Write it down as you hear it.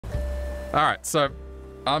Alright, so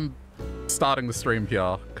I'm starting the stream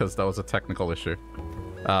here because there was a technical issue.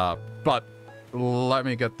 But let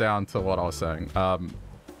me get down to what I was saying. I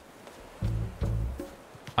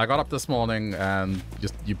got up this morning and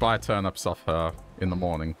you buy turnips off her in the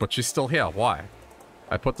morning, but she's still here. Why?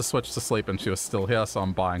 I put the Switch to sleep and she was still here, so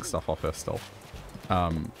I'm buying stuff off her still.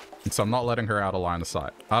 So I'm not letting her out of line of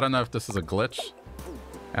sight. I don't know if this is a glitch,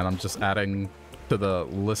 and I'm just adding to the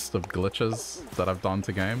list of glitches that I've done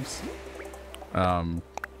to games.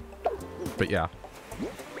 But yeah.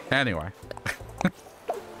 Anyway.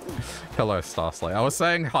 Hello, Starsley. I was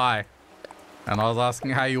saying hi, and I was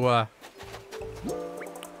asking how you were.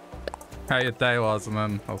 How your day was, and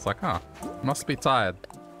then I was like, huh, must be tired.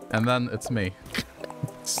 And then it's me.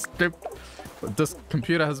 This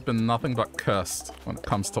computer has been nothing but cursed when it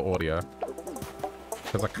comes to audio.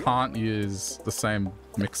 Because I can't use the same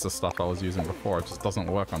mixer stuff I was using before. It just doesn't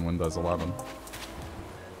work on Windows 11.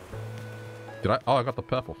 Did I? Oh, I got the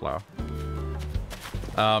purple flower.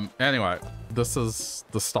 Anyway, this is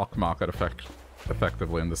the stock market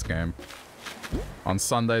effectively in this game. On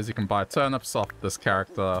Sundays, you can buy turnips off this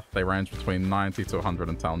character. They range between 90 to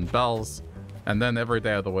 110 bells. And then every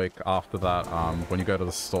day of the week after that, when you go to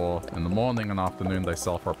the store in the morning and afternoon, they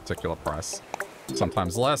sell for a particular price.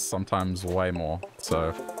 Sometimes less, sometimes way more.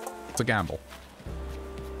 So it's a gamble.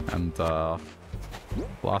 And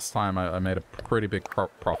last time I made a pretty big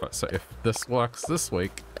profit. So if this works this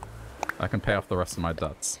week, I can pay off the rest of my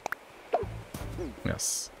debts.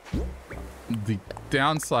 Yes. The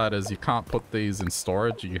downside is you can't put these in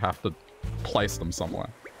storage. You have to place them somewhere.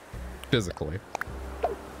 Physically.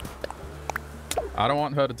 I don't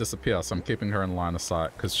want her to disappear, so I'm keeping her in line of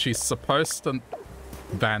sight. Because she's supposed to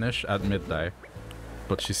vanish at midday.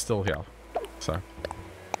 But she's still here. So.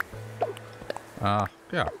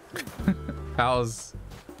 Yeah. How's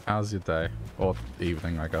your day? Or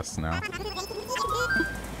evening, I guess, now.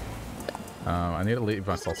 I need to leave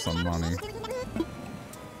myself some money.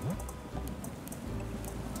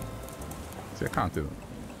 See, I can't do that.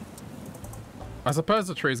 I suppose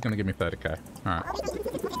the tree's gonna give me 30k. Alright.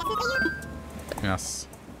 Yes.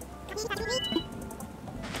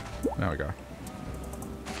 There we go.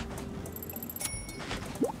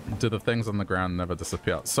 Do the things on the ground never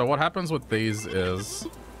disappear? So what happens with these is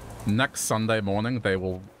next Sunday morning they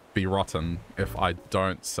will be rotten if I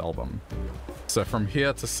don't sell them. So from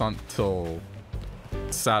here to till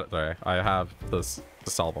Saturday I have this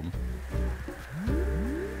to sell them.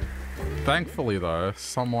 Thankfully though,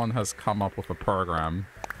 someone has come up with a program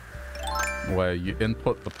where you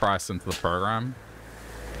input the price into the program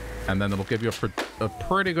and then it'll give you a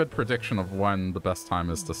pretty good prediction of when the best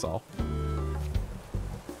time is to sell.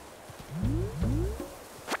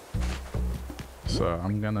 So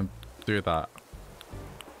I'm gonna do that.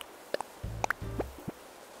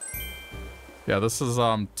 Yeah, this is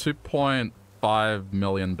 2.5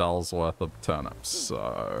 million bells worth of turnips,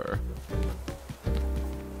 so...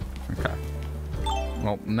 Okay.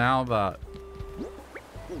 Well, now that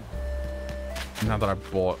I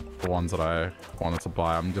bought the ones that I wanted to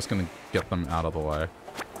buy, I'm just gonna get them out of the way.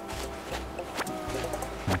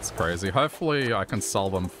 That's crazy. Hopefully I can sell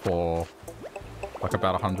them for like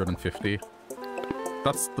about 150.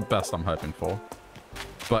 That's the best I'm hoping for.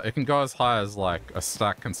 But it can go as high as like a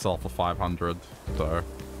stack can sell for 500, so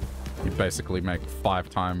you basically make 5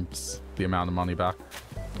 times the amount of money back.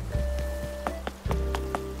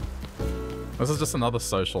 This is just another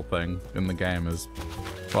social thing in the game is,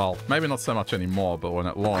 well, maybe not so much anymore, but when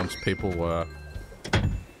it launched, people were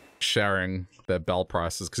sharing their bell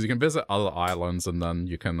prices, because you can visit other islands and then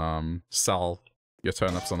you can sell your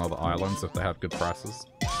turnips on other islands if they have good prices.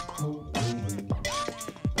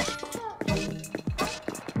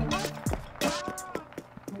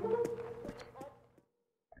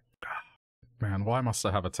 Man, why must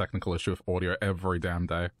I have a technical issue with audio every damn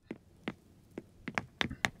day?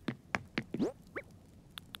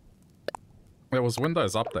 It was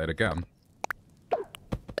Windows Update again.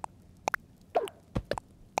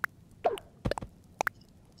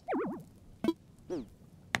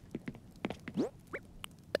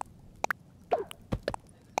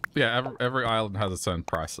 Yeah, every island has its own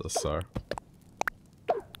prices, so...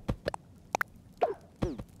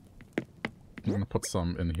 I'm gonna put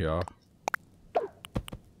some in here.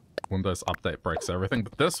 Windows Update breaks everything,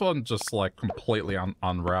 but this one just, like, completely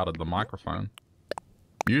unrouted the microphone.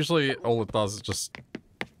 Usually, all it does is just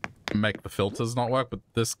make the filters not work, but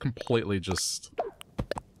this completely just...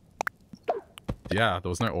 Yeah, there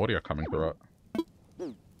was no audio coming through it.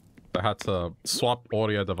 I had to swap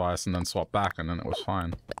audio device and then swap back, and then it was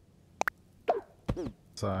fine.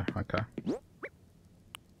 So, okay.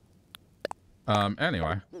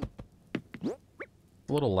 Anyway.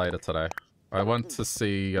 a little later today. I went to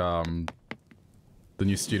see the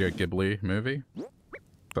new Studio Ghibli movie.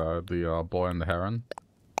 The Boy and the Heron.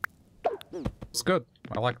 It's good.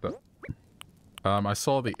 I liked it. I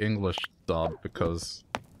saw the English dub because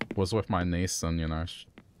I was with my niece and, you know,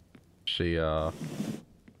 she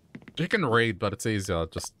can read, but it's easier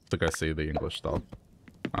just to go see the English dub.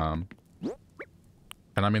 And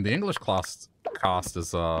I mean, the English cast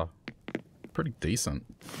is pretty decent.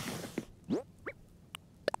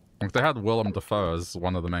 Like, they had Willem Dafoe as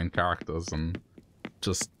one of the main characters, and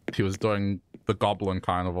just he was doing the goblin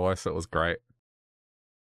kind of voice. It was great.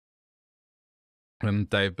 And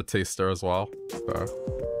Dave Bautista as well. So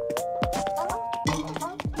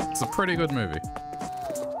it's a pretty good movie.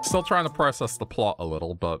 Still trying to process the plot a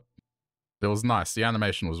little, but it was nice. The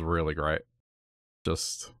animation was really great.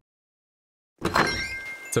 Just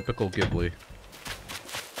typical Ghibli.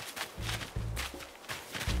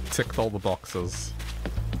 Ticked all the boxes.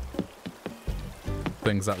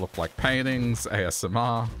 Things that look like paintings,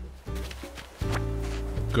 ASMR.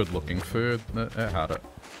 Good looking food. It had it.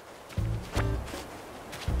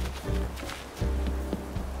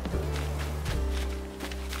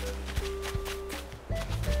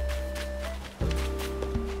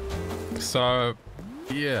 So,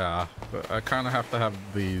 yeah, I kind of have to have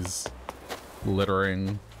these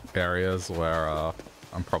littering areas where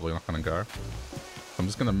I'm probably not going to go. I'm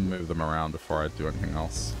just going to move them around before I do anything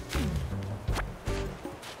else.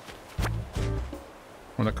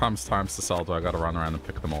 When it comes times to sell, do I got to run around and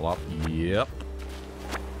pick them all up? Yep.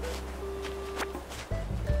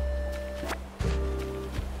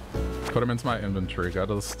 Put them into my inventory, go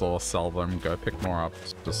to the store, sell them, go pick more up.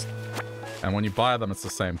 Just... And when you buy them, it's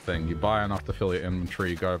the same thing. You buy enough to fill your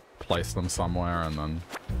inventory, you go place them somewhere, and then...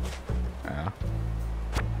 Yeah.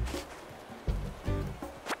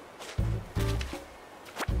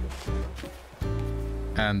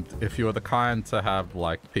 And if you were the kind to have,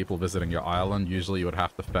 like, people visiting your island, usually you would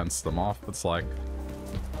have to fence them off. It's like...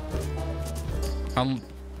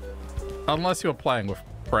 Unless you were playing with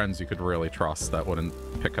friends you could really trust that wouldn't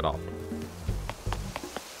pick it up.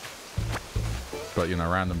 But, you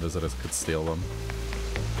know, random visitors could steal them.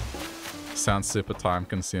 Sounds super time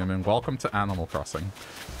consuming. Welcome to Animal Crossing.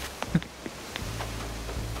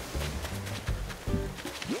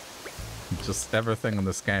 Just everything in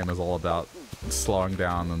this game is all about slowing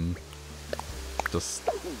down and just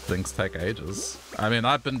things take ages. I mean,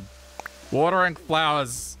 I've been watering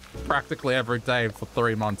flowers practically every day for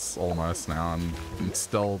 3 months almost now, and I'm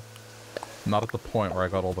still not at the point where I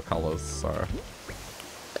got all the colors, so...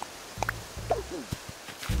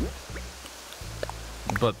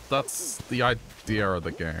 But that's the idea of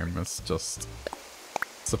the game. It's just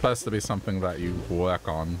supposed to be something that you work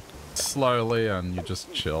on slowly and you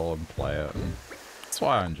just chill and play it. And that's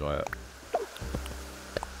why I enjoy it.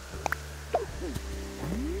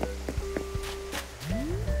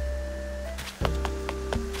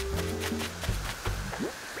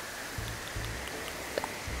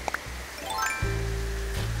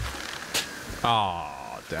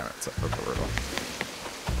 Ah, oh, damn it! It's up the river.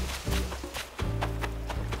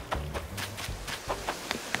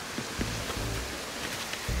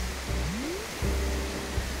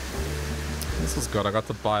 This is good. I got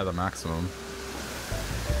to buy the maximum.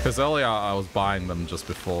 Because earlier I was buying them just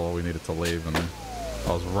before we needed to leave, and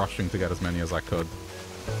I was rushing to get as many as I could.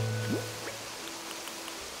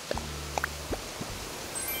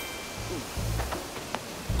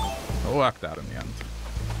 It worked out in the end.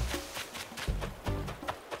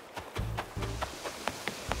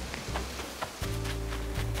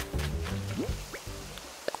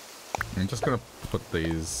 I'm just gonna put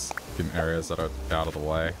these in areas that are out of the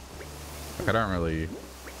way. Like, I don't really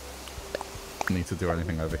need to do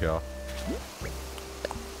anything over here.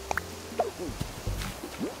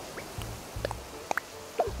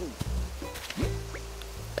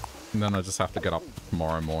 And then I just have to get up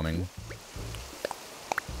tomorrow morning.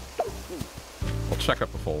 I'll check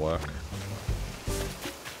it before work.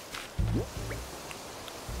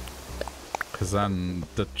 Because then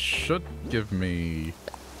that should give me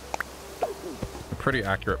a pretty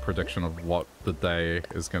accurate prediction of what the day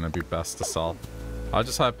is going to be best to sell. I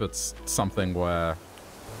just hope it's something where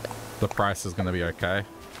the price is going to be okay,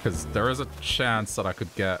 because there is a chance that I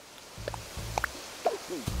could get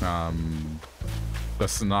a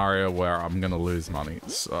scenario where I'm going to lose money.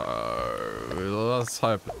 So let's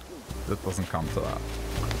hope it doesn't come to that.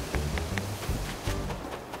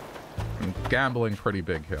 I'm gambling pretty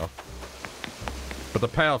big here. But the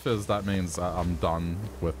payoff is that means I'm done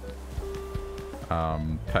with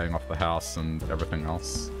paying off the house and everything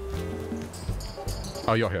else.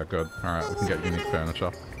 Oh, you're here. Good. Alright, we can get unique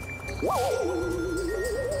furniture.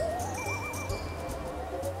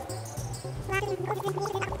 I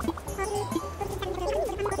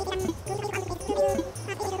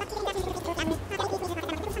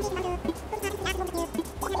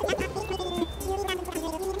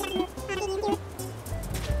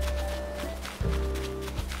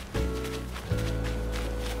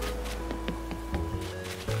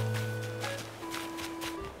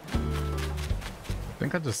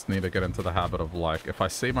think I just need to get into the habit of, like, if I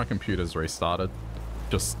see my computer's restarted,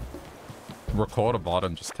 just record a VOD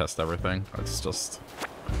and just test everything. It's just...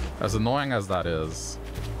 as annoying as that is...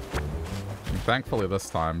 and thankfully this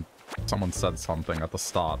time, someone said something at the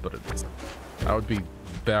start, but I would be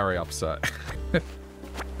very upset.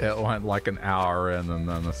 It went like an hour in and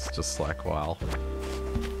then it's just like, wow.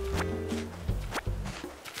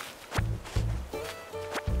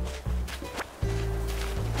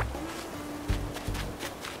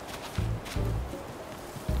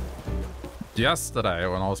 Yesterday,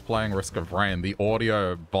 when I was playing Risk of Rain, the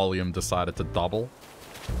audio volume decided to double.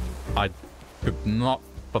 I could not,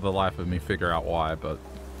 for the life of me, figure out why, but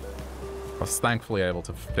I was thankfully able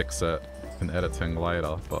to fix it in editing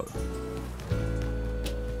later, but...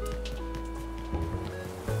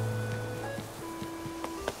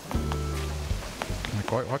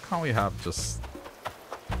 like, why can't we have just...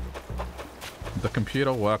 the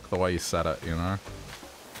computer work the way you set it, you know?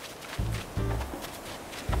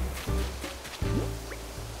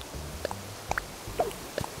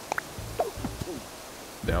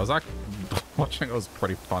 Yeah, I was like watching, it was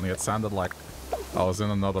pretty funny. It sounded like I was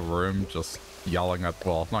in another room just yelling at,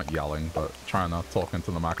 well, not yelling, but trying to talk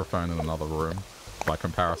into the microphone in another room. By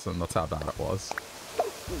comparison, that's how bad it was.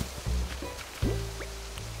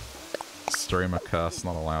 Streamer curse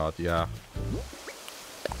not allowed, yeah.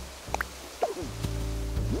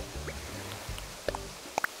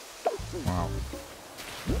 Wow.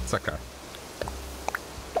 It's okay.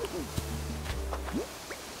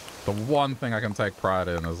 The one thing I can take pride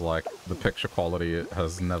in is, like, the picture quality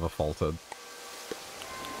has never faltered.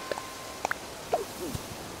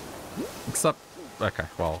 Except, okay,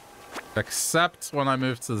 well, except when I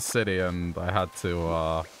moved to the city and I had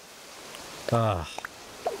to,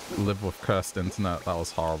 live with cursed internet. That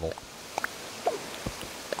was horrible.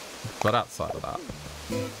 But outside of that...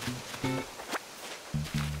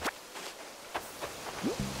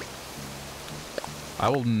 I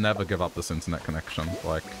will never give up this internet connection.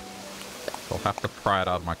 Like, I'll have to pry it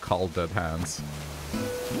out of my cold, dead hands.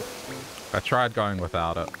 I tried going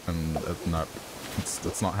without it, and no,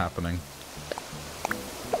 it's not happening.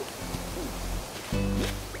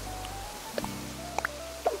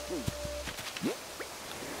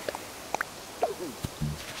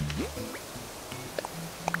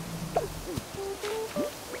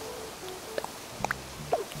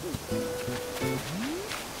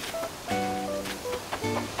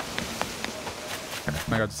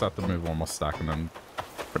 I think I just have to move one more stack and then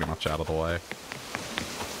pretty much out of the way.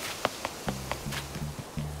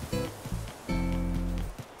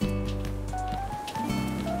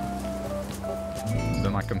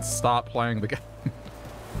 Then I can start playing the game.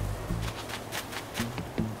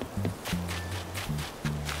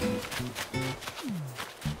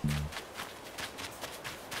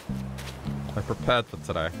 I prepared for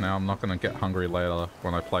today. Now I'm not going to get hungry later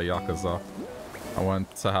when I play Yakuza. I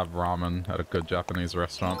went to have ramen at a good Japanese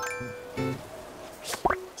restaurant.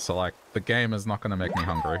 So, like, the game is not going to make me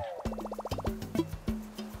hungry.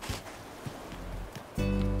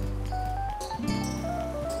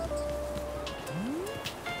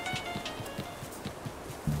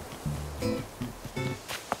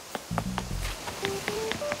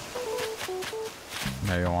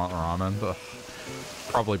 Now you want ramen? Ugh.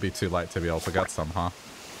 Probably be too late to be able to get some, huh?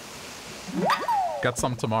 Get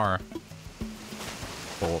some tomorrow.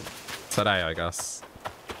 Or today, I guess.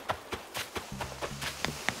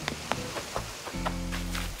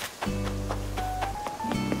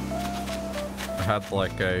 I had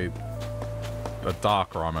like a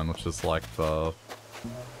dark ramen, which is like the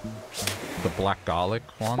black garlic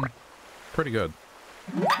one. Pretty good.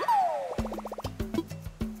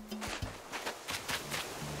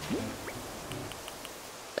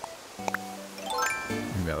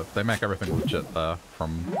 Yeah, they make everything legit there,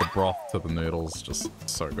 from the broth to the noodles, just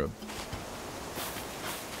so good.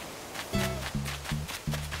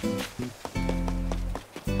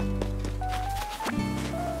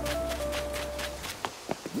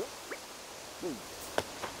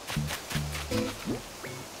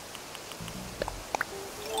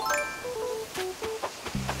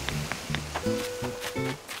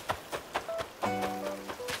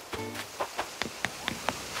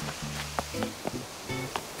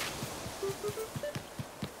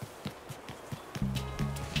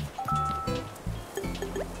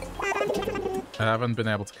 I haven't been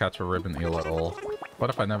able to catch a ribbon eel at all. What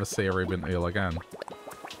if I never see a ribbon eel again?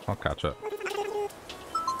 I'll catch it.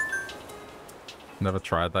 Never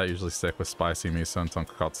tried that. Usually stick with spicy miso and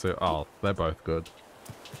tonkatsu. Oh, they're both good.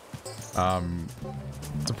 It's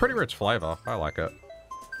a pretty rich flavor. I like it.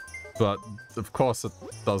 But, of course, it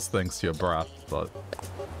does things to your breath, but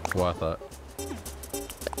it's worth it.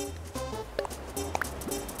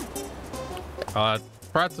 I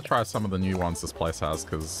tried to try some of the new ones this place has,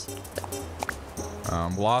 because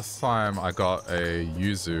last time I got a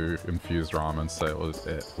yuzu infused ramen, so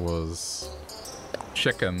it was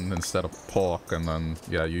chicken instead of pork, and then,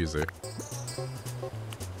 yeah, yuzu.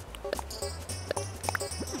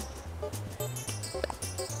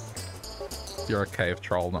 You're a cave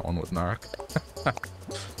troll, not one with Narc.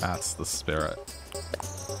 That's the spirit.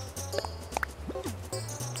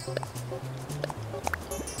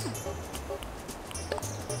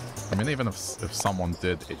 I mean, even if someone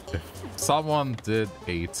did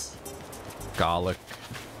eat garlic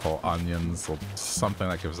or onions or something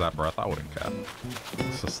that gives that breath, I wouldn't care.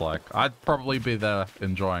 It's just like, I'd probably be there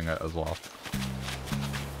enjoying it as well.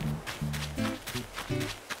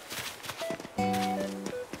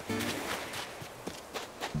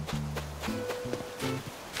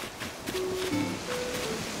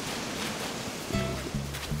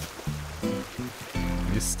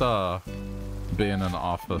 Used to be in an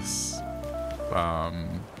office.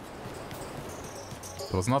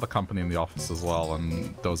 There was another company in the office as well,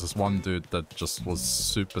 and there was this one dude that just was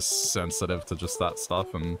super sensitive to just that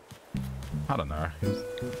stuff, and I don't know, he was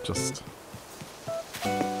just...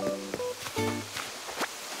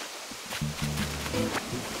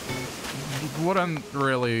 wouldn't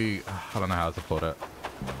really... I don't know how to put it.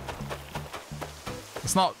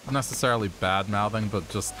 It's not necessarily bad-mouthing, but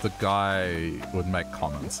just the guy would make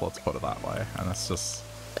comments, let's put it that way, and it's just...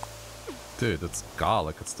 Dude, it's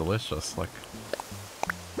garlic, it's delicious, like...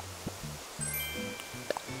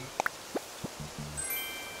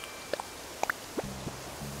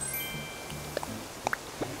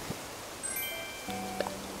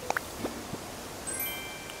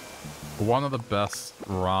 One of the best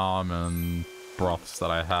ramen broths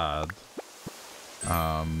that I had,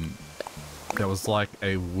 there was like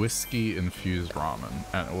a whiskey infused ramen,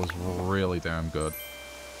 and it was really damn good.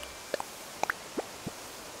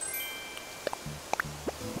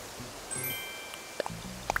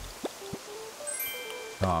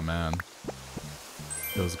 Oh man,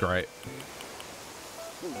 it was great.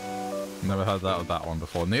 Never had that with that one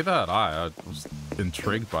before. Neither had I. I was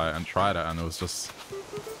intrigued by it and tried it, and it was just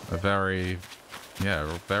a very, yeah,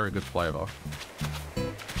 very good flavor.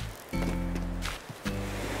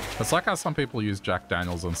 It's like how some people use Jack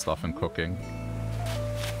Daniels and stuff in cooking.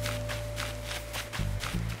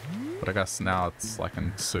 But I guess now it's like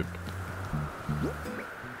in soup.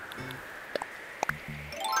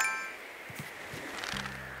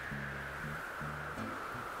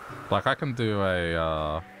 Like I can do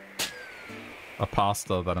a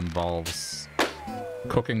pasta that involves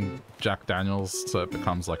cooking Jack Daniels so it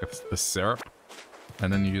becomes like a syrup,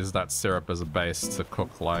 and then you use that syrup as a base to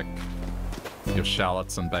cook like your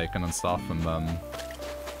shallots and bacon and stuff, and then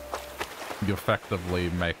you effectively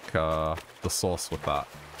make the sauce with that.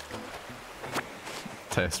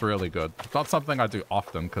 Tastes really good. Not something I do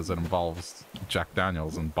often because it involves Jack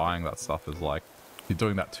Daniels, and buying that stuff is like, if you're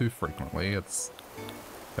doing that too frequently, it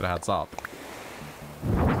adds up.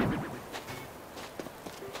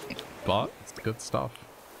 But it's good stuff.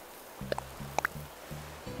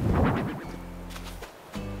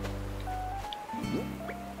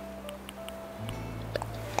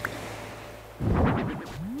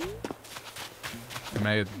 I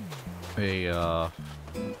made a I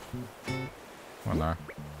don't know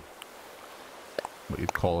what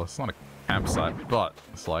you'd call it. It's not a campsite, but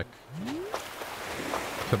it's like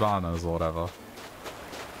cabanas or whatever.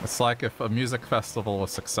 It's like if a music festival was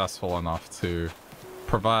successful enough to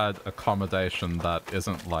provide accommodation that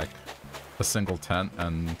isn't like a single tent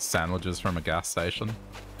and sandwiches from a gas station.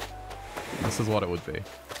 This is what it would be.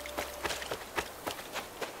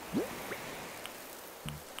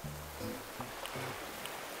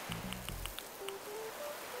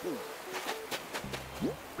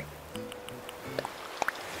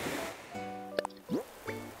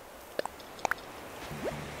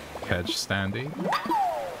 Hedge standee?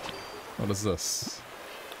 What is this?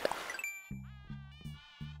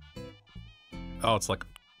 Oh, it's like a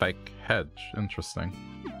fake hedge. Interesting.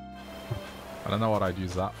 I don't know what I'd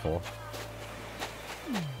use that for.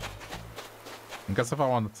 I guess if I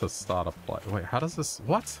wanted to start a play... Wait, how does this...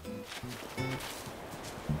 What?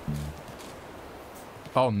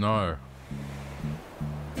 Oh no.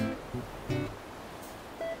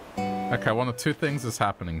 Okay, one of two things is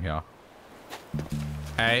happening here.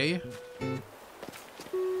 A.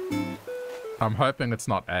 I'm hoping it's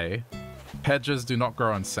not A. Hedges do not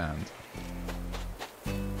grow in sand.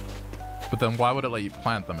 But then why would it let you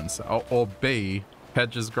plant them in sand? Or B.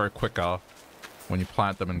 Hedges grow quicker when you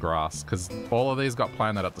plant them in grass. Because all of these got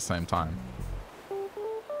planted at the same time.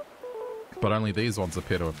 But only these ones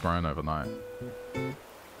appear to have grown overnight.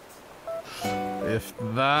 If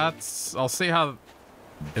that's... I'll see how...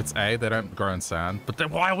 It's A, they don't grow in sand. But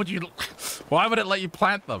then why would you... Why would it let you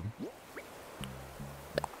plant them?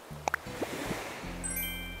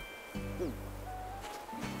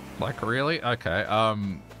 Like, really? Okay,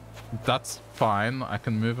 that's fine. I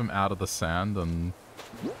can move them out of the sand and...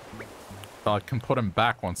 I can put them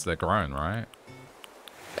back once they're grown, right?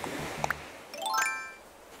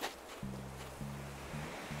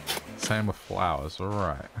 Same with flowers.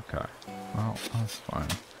 Alright, okay. Well, that's fine.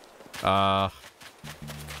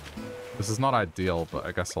 This is not ideal, but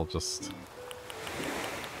I guess I'll just...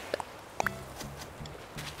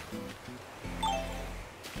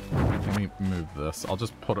 Let me move this. I'll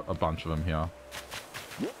just put a bunch of them here.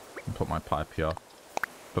 And put my pipe here.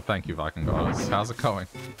 But thank you, Viking Goddess. How's it going?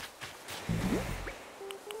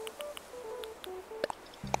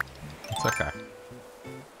 It's okay.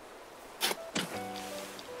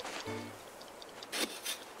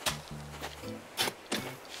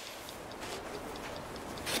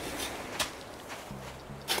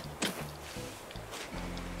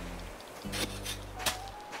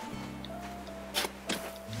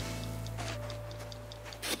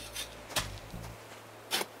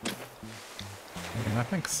 I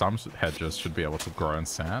think some hedges should be able to grow in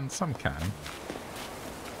sand. Some can.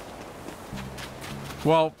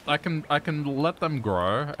 Well, I can let them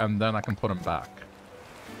grow and then I can put them back.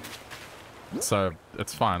 So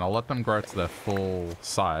it's fine. I'll let them grow to their full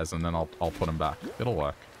size and then I'll put them back. It'll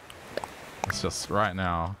work. It's just right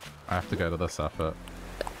now I have to go to this effort.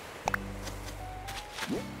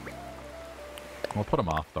 I'll put them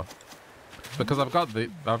after. Because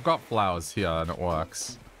I've got flowers here and it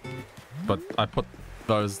works. But I put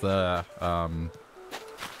those there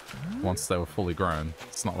once they were fully grown.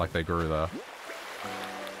 It's not like they grew there.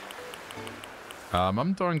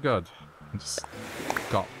 I'm doing good. I just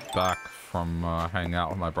got back from hanging out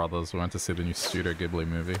with my brothers. We went to see the new Studio Ghibli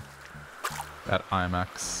movie at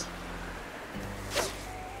IMAX.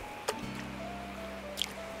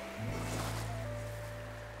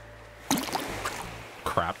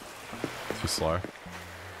 Crap. Too slow.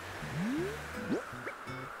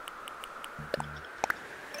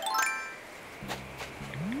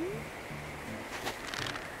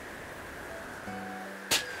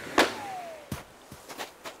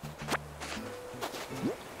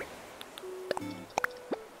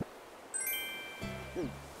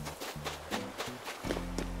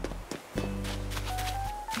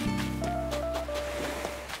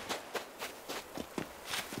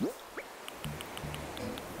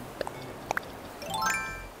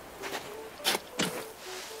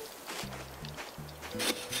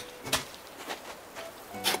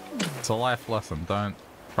 It's a life lesson. Don't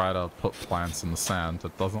try to put plants in the sand.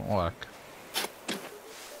 It doesn't work.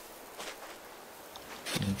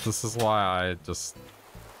 This is why I just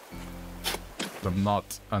am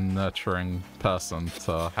not a nurturing person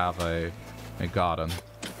to have a garden.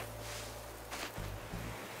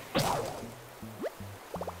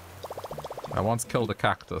 I once killed a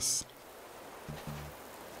cactus.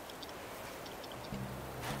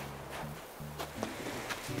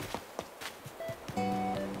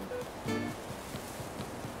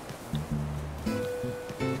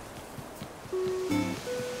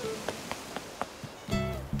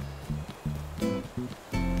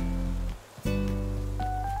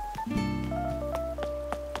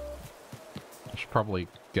 Probably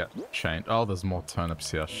get chained. Oh, there's more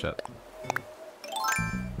turnips here. Shit.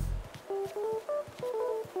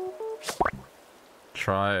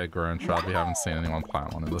 Try a grown shrub. You haven't seen anyone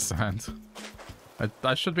plant one in the sand.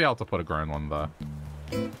 I should be able to put a grown one there.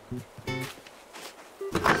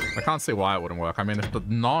 I can't see why it wouldn't work. I mean, if the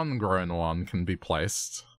non-grown one can be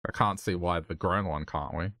placed, I can't see why the grown one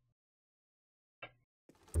can't we?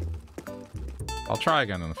 I'll try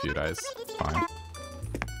again in a few days. It's fine.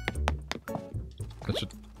 It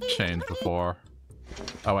should change before.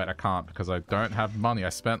 Oh wait, I can't because I don't have money. I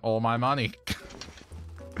spent all my money.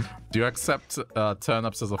 Do you accept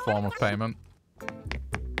turnips as a form of payment?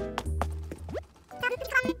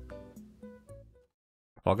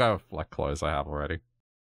 I'll go with like clothes I have already.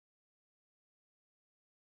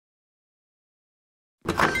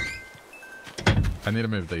 I need to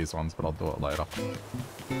move these ones, but I'll do it later.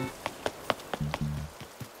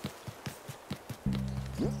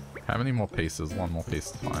 How many more pieces? One more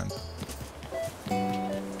piece to find.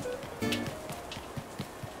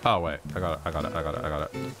 Oh wait, I got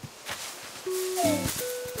it.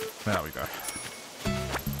 There we go.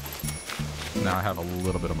 Now I have a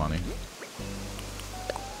little bit of money.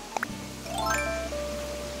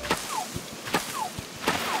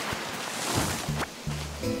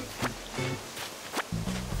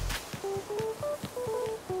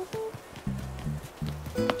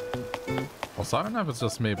 Also, I don't know if it's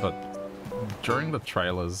just me, but during the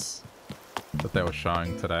trailers that they were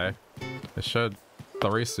showing today, they showed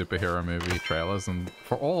 3 superhero movie trailers, and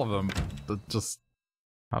for all of them, just,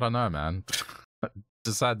 I don't know, man.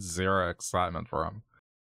 Just had zero excitement for them.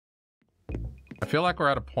 I feel like we're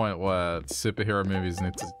at a point where superhero movies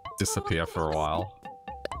need to disappear for a while.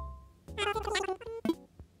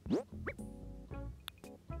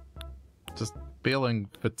 Just feeling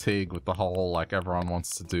fatigued with the whole, like, everyone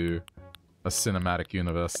wants to do a cinematic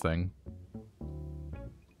universe thing.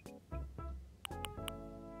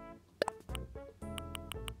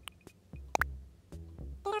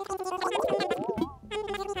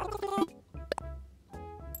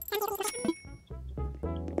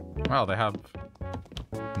 Wow, they have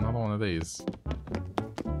another one of these.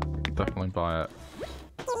 Definitely buy it.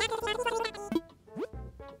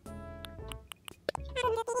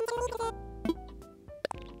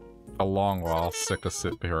 A long while sick of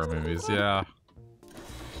superhero movies, yeah.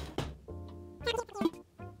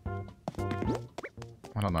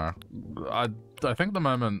 I don't know. I think the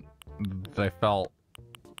moment they felt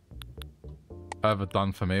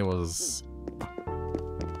overdone for me was I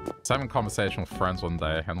was having a conversation with friends one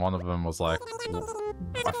day, and one of them was like,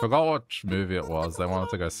 I forgot which movie it was. They wanted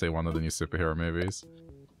to go see one of the new superhero movies.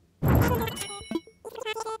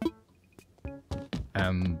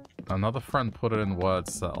 And another friend put it in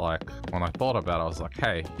words that, like, when I thought about it, I was like,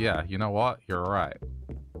 hey, yeah, you know what? You're right.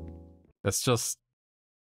 It's just...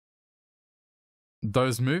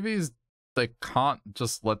 those movies, they can't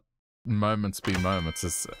just let moments be moments.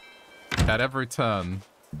 It's, at every turn,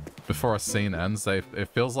 before a scene ends, it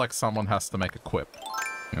feels like someone has to make a quip.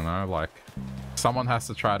 You know, like, someone has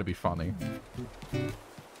to try to be funny.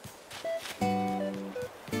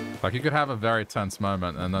 Like, you could have a very tense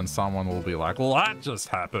moment, and then someone will be like, well, that just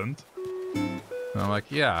happened. And I'm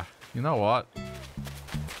like, yeah, you know what?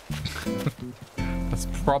 That's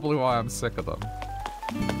probably why I'm sick of them.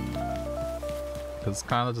 It's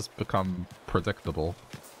kind of just become predictable.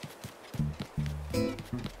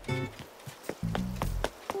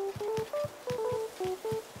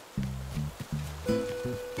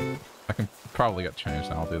 I can probably get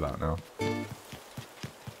changed, and I'll do that now.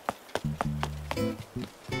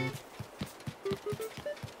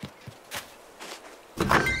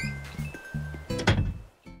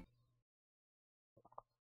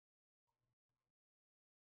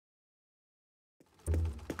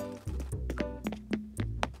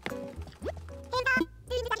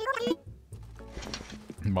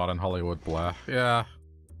 Modern Hollywood Blair. Yeah.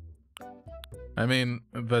 I mean,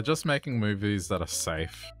 they're just making movies that are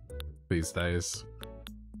safe these days.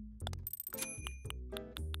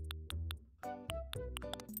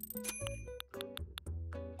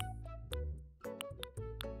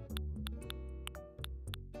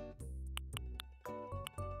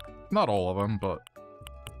 Not all of them, but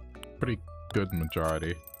pretty good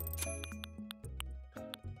majority.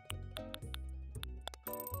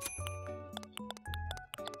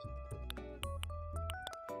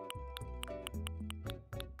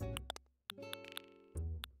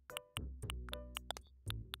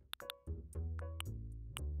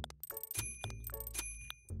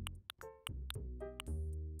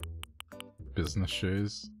 Business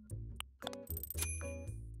shoes.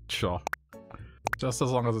 Sure. Just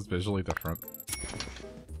as long as it's visually different.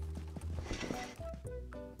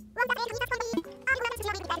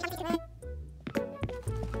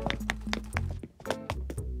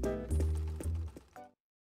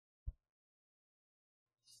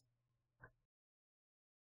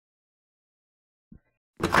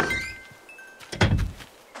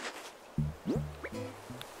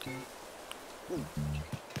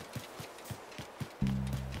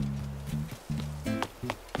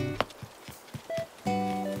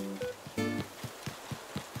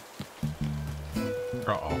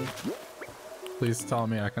 Please tell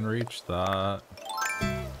me I can reach that.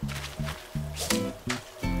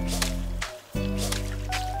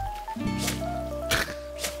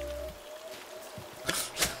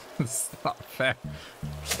 It's not fair.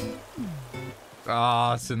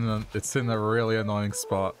 Ah, it's in a really annoying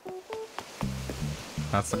spot.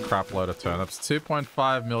 That's a crap load of turnips.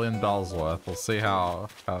 $2.5 million worth. We'll see how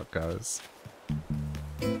it goes.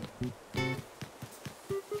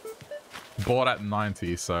 bought at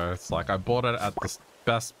 90, so it's like I bought it at the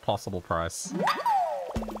best possible price.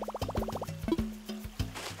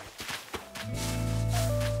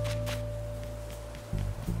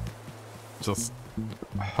 Just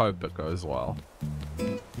hope it goes well.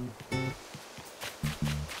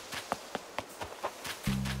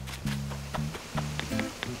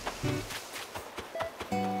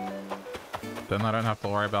 Then I don't have to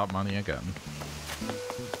worry about money again.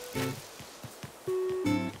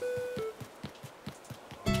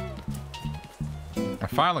 I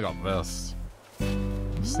finally got this.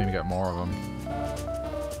 Just need to get more of them.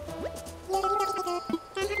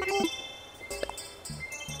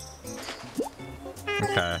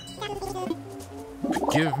 Okay.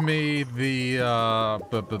 Give me the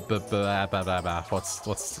what's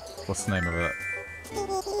the name of it?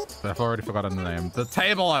 I've already forgotten the name. The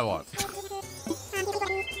table I want.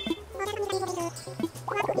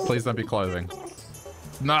 Please don't be clothing.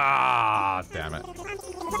 Nah, damn it.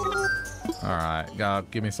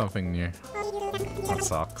 Alright, give me something new. That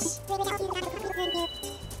sucks.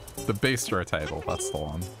 The bistro table, that's the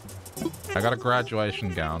one. I got a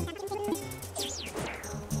graduation gown.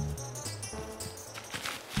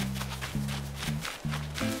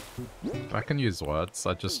 I can use words,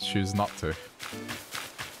 I just choose not to.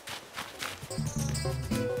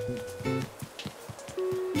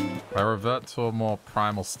 I revert to a more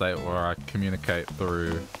primal state where I communicate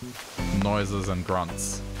through noises and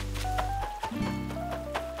grunts.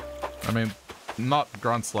 I mean, not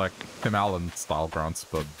grunts like Tim Allen style grunts,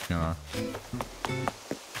 but, you know.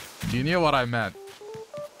 You knew what I meant.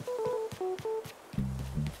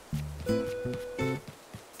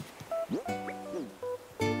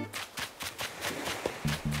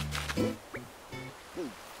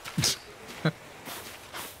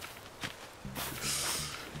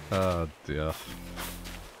 Oh dear.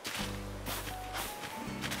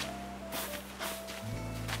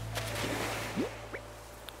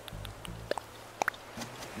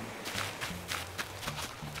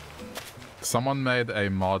 Someone made a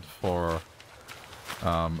mod for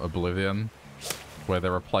Oblivion where they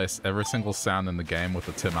replace every single sound in the game with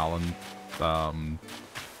a Tim Allen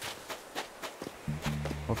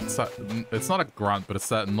what's that? It's not a grunt, but it's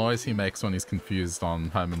that noise he makes when he's confused on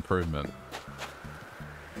Home Improvement.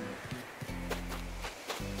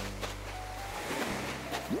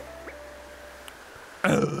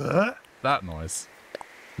 That noise.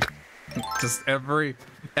 Just every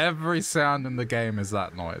sound in the game is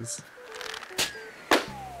that noise.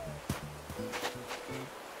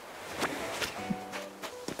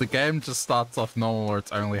 The game just starts off normal where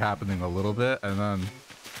it's only happening a little bit, and then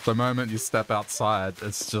the moment you step outside,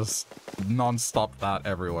 it's just non-stop that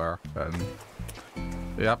everywhere. And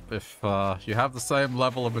yep, if you have the same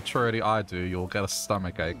level of maturity I do, you'll get a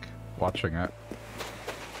stomachache watching it.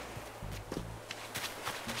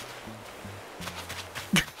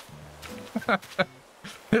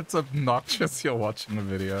 It's obnoxious you're watching the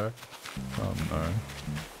video. Oh no.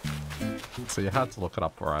 So you had to look it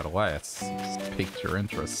up right away. It's piqued your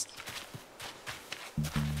interest.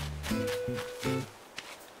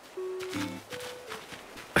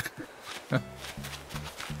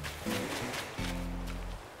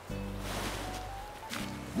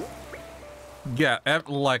 Yeah,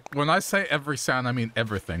 like, when I say every sound, I mean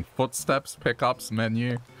everything. Footsteps, pickups,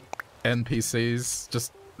 menu, NPCs,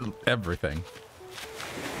 just everything.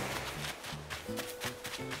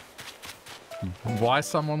 Why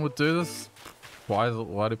someone would do this? Why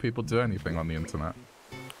do people do anything on the internet?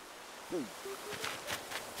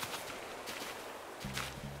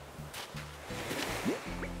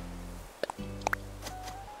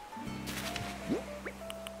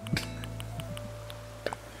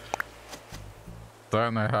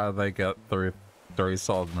 Don't know how they get through 3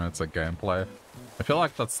 solid minutes of gameplay. I feel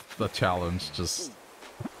like that's the challenge, just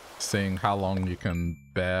seeing how long you can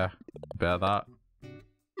bear that.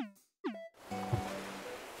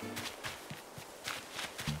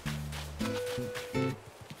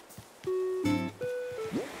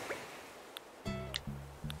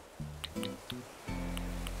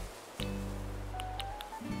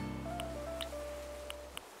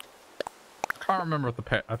 I can't remember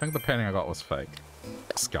what I think the painting I got was fake.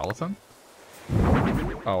 Skeleton?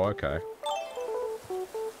 Oh, okay.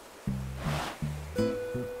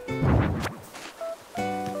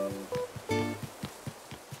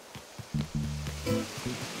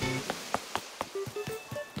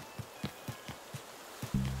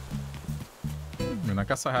 I mean, I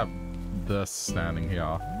guess I have this standing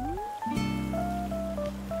here.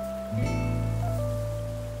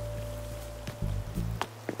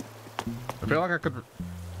 I feel like I could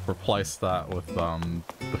replace that with the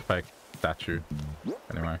fake statue.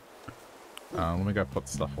 Anyway. Let me go put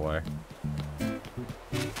stuff away.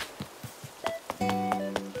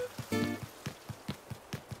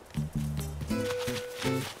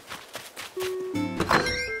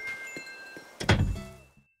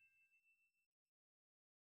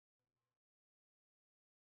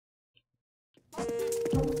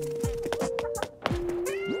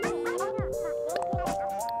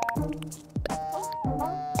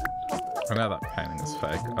 I know that painting is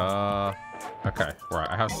fake. Okay, right,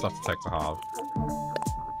 I have stuff to take to Harv.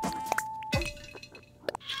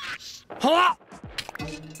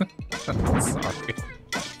 Sorry.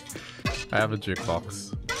 I have a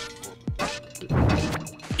jukebox.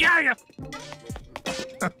 Yeah!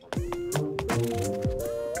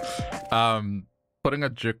 Putting a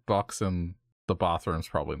jukebox in the bathroom is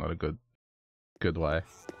probably not a good way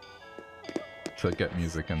to get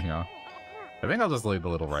music in here. I think I'll just leave the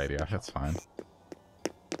little radio, it's fine.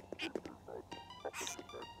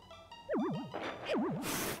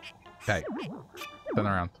 Hey, turn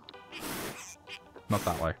around. Not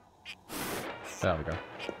that way. There we go.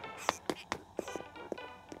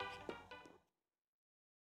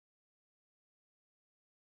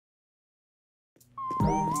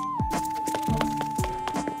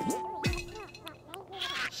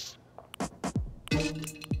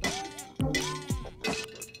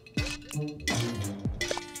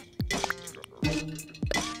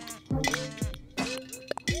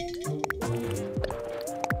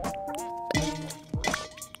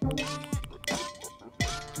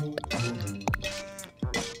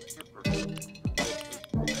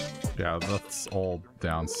 Yeah, that's all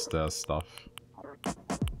downstairs stuff.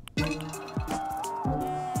 Can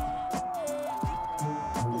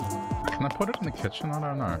I put it in the kitchen? I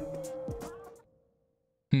don't know.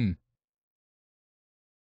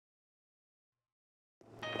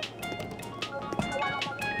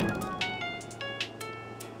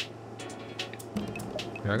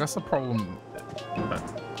 Yeah, I guess the problem...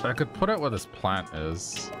 I could put it where this plant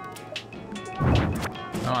is.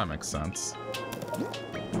 Oh, that makes sense.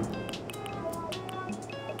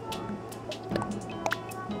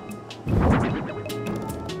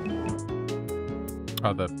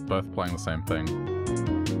 Oh, they're both playing the same thing.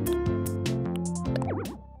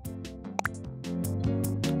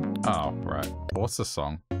 Oh, right. What's this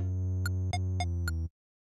song?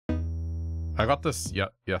 I got this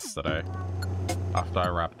yesterday. After I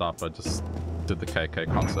wrapped up, I just did the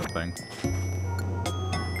KK concert thing.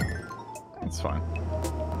 It's fine.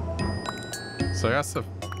 So I guess if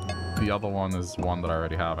the other one is one that I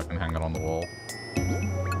already have, I can hang it on the wall.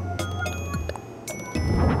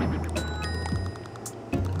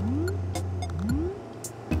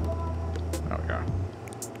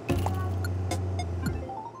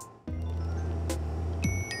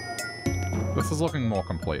 This is looking more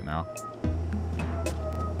complete now.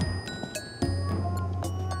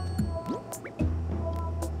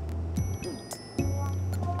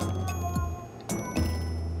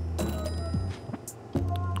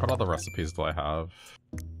 What other recipes do I have?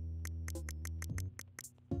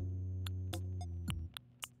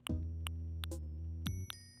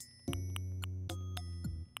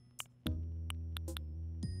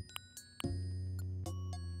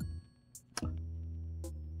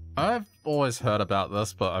 I've always heard about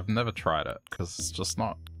this, but I've never tried it, because it's just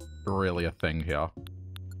not really a thing here.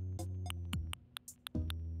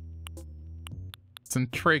 It's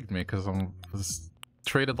intrigued me, because it's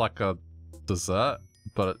treated like a dessert,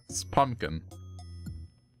 but it's pumpkin.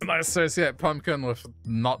 And I associate pumpkin with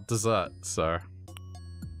not dessert, so...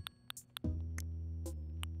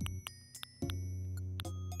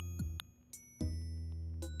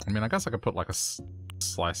 I mean, I guess I could put like a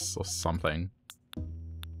slice or something.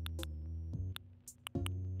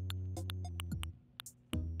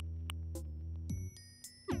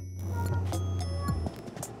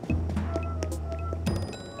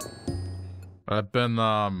 I've been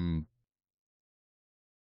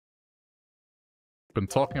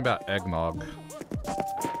talking about eggnog.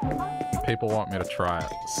 People want me to try it,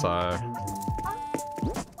 so...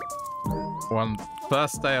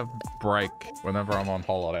 First day of break, whenever I'm on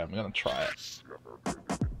holiday, I'm gonna try it.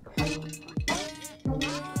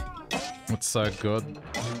 It's so good.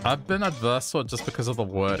 I've been adverse to it just because of the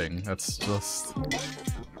wording. It's just...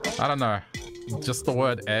 I don't know. Just the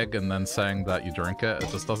word egg and then saying that you drink it, it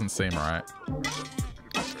just doesn't seem right.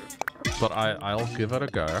 But I'll give it a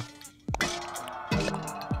go.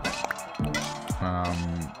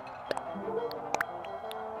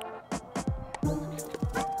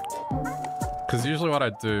 Because usually what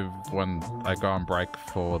I do when I go on break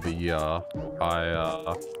for the year,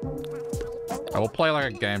 I will play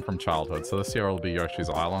like a game from childhood. So this year it'll be Yoshi's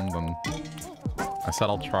Island, and I said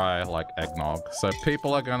I'll try, like, eggnog. So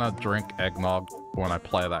people are gonna drink eggnog when I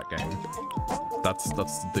play that game. That's the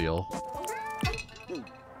deal.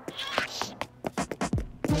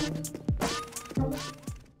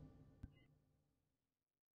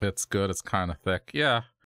 It's good, it's kind of thick. Yeah.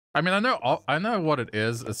 I mean, I know what it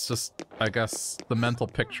is. It's just, I guess, the mental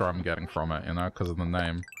picture I'm getting from it, you know, because of the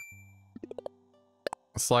name.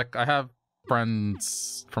 It's like, I have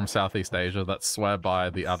friends from Southeast Asia that swear by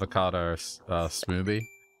the avocado smoothie.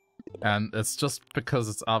 And it's just because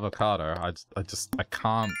it's avocado. I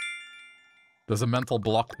can't... There's a mental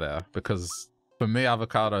block there, because for me,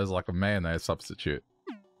 avocado is like a mayonnaise substitute.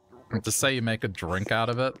 And to say you make a drink out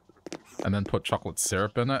of it, and then put chocolate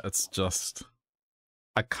syrup in it, it's just...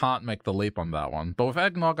 I can't make the leap on that one. But with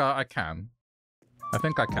eggnog, I can. I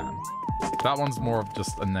think I can. That one's more of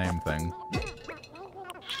just a name thing.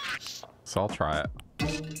 So I'll try it.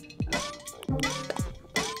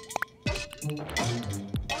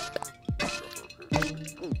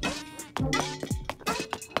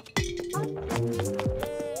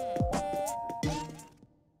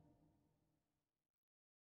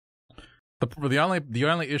 The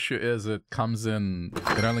only issue is it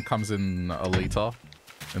only comes in a liter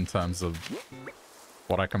in terms of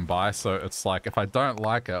what I can buy, so it's like if I don't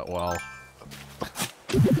like it, well,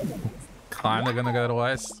 kinda gonna go to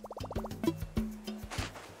waste.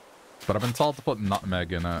 But I've been told to put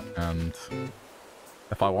nutmeg in it, and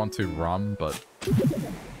if I want to, rum, but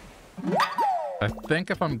I think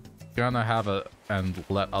if I'm gonna have it and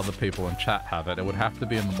let other people in chat have it, it would have to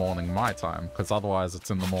be in the morning my time, because otherwise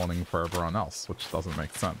it's in the morning for everyone else, which doesn't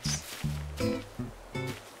make sense.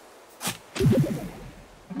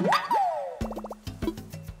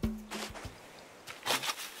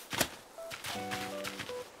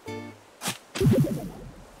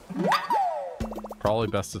 Probably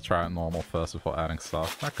best to try it normal first before adding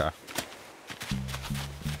stuff. Okay.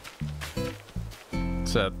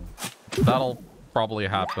 So that'll probably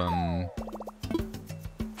happen.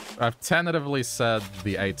 I've tentatively said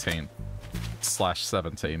the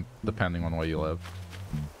 18th/17th, depending on where you live.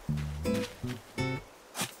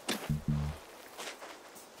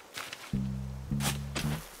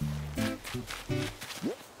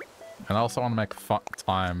 And I also want to make fun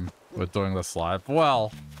time with doing this live.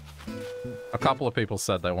 Well, a couple of people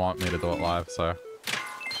said they want me to do it live, so...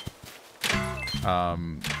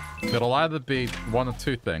 it'll either be one of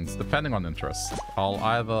two things, depending on interest. I'll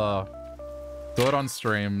either do it on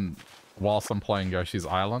stream whilst I'm playing Yoshi's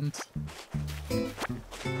Island,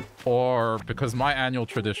 or because my annual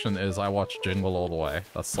tradition is I watch Jingle All the Way.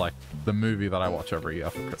 That's like the movie that I watch every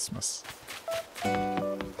year for Christmas.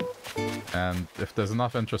 And if there's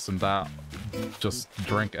enough interest in that, just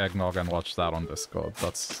drink eggnog and watch that on Discord.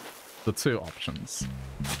 That's the two options.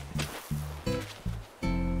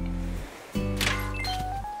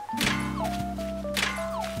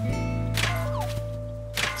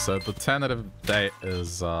 So the tentative date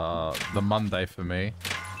is the Monday for me,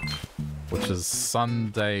 which is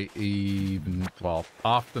Sunday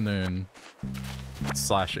afternoon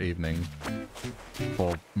 / evening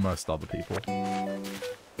for most other people.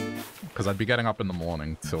 Because I'd be getting up in the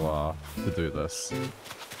morning to do this.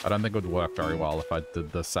 I don't think it would work very well if I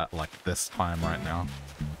did this at like this time right now.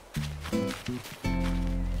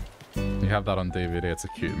 You have that on DVD, it's a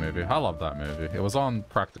cute movie. I love that movie. It was on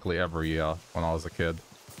practically every year when I was a kid.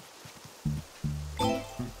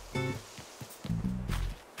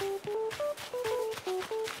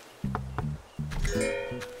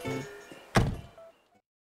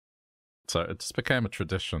 So it just became a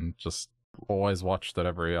tradition, just always watched it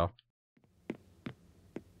every year.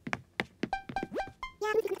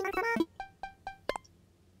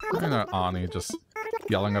 You know, Arnie just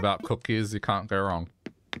yelling about cookies, you can't go wrong.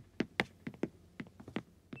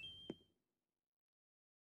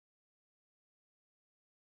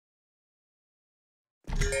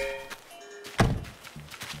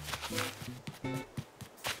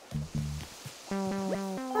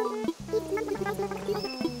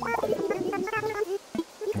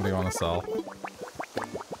 What do you want to sell?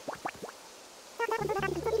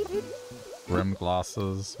 Rim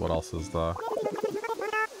glasses. What else is there?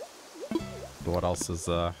 What else is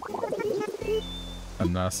there? A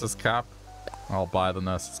nurse's cap? I'll buy the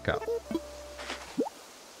nurse's cap.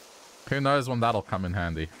 Who knows when that'll come in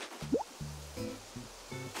handy?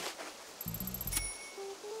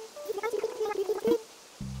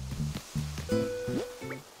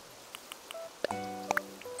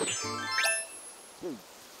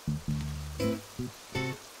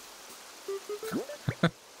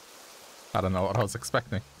 I don't know what I was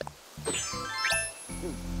expecting.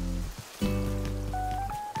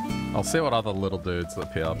 I'll see what other little dudes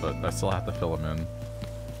appear, but I still have to fill them in.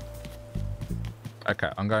 Okay,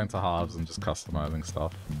 I'm going to halves and just customizing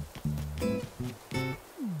stuff.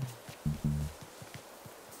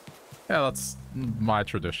 Yeah, that's my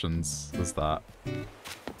traditions, is that.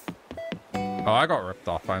 Oh, I got ripped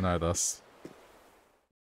off, I know this.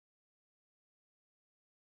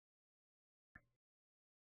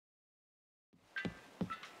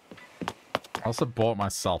 I also bought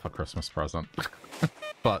myself a Christmas present,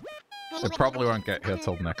 but it probably won't get here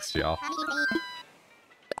till next year.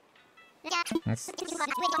 It's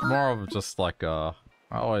more of just like I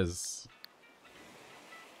always...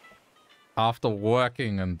 After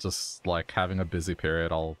working and just like having a busy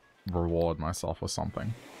period, I'll reward myself with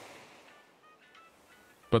something.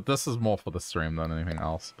 But this is more for the stream than anything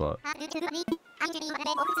else, but...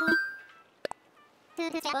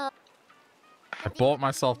 I bought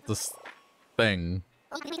myself this thing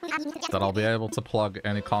that I'll be able to plug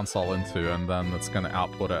any console into, and then it's going to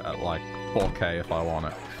output it at like 4K if I want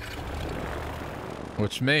it.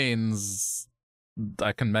 Which means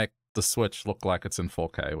I can make the Switch look like it's in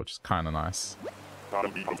 4K, which is kind of nice.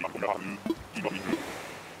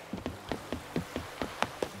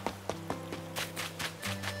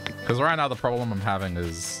 Because right now the problem I'm having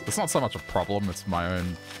is... It's not so much a problem, it's my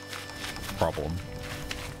own problem.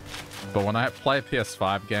 But when I play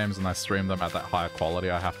PS5 games and I stream them at that higher quality,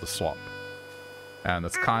 I have to swap. And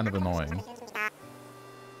it's kind of annoying.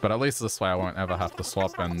 But at least this way I won't ever have to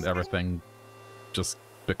swap and everything just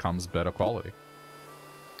becomes better quality.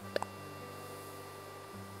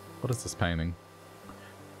 What is this painting?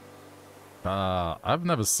 I've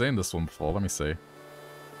never seen this one before. Let me see.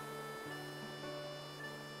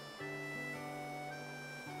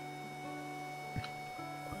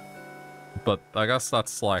 But I guess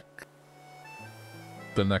that's like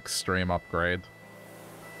the next stream upgrade.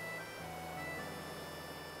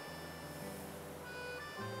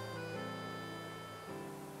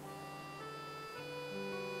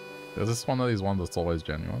 Is this one of these ones that's always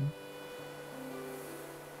genuine?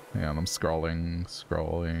 Yeah, and I'm scrolling.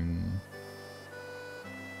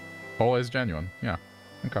 Always genuine. Yeah.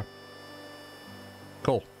 Okay.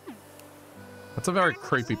 Cool. It's a very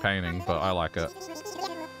creepy painting, but I like it.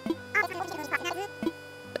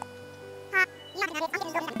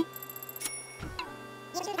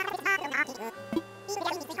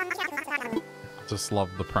 Just love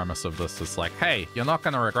the premise of this. It's like, hey, you're not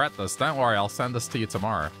gonna regret this. Don't worry, I'll send this to you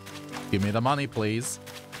tomorrow. Give me the money, please.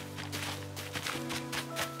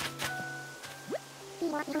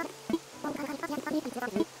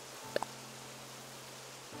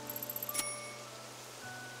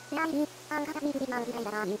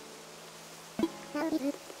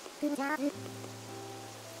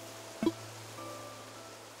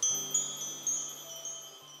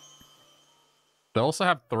 They also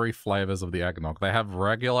have 3 flavors of the eggnog. They have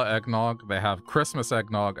regular eggnog, they have Christmas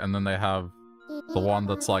eggnog, and then they have the one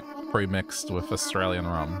that's like pre-mixed with Australian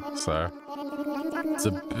rum. So,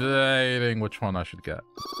 debating which one I should get.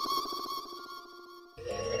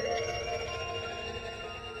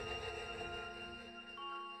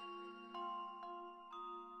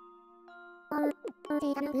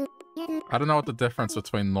 I don't know what the difference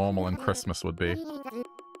between normal and Christmas would be.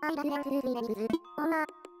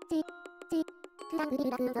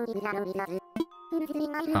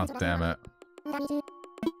 Oh, damn it.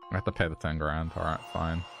 I have to pay the 10 grand. Alright,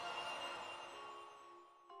 fine.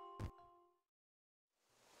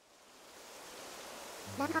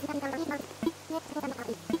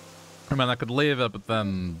 I mean, I could leave it, but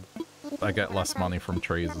then I get less money from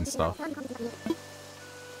trees and stuff.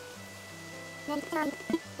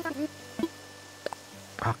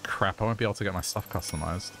 Oh crap, I won't be able to get my stuff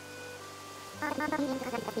customized.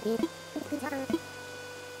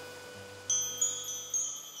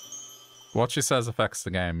 What she says affects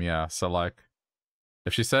the game, yeah. So like,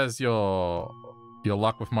 if she says your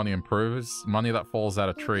luck with money improves, money that falls out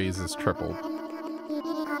of trees is tripled.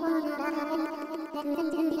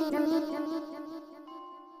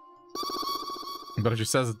 But if she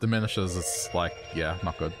says it diminishes, it's like, yeah,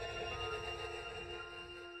 not good.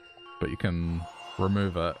 But you can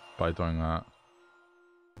remove it by doing that.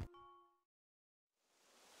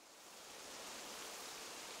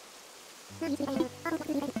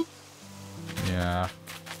 Yeah.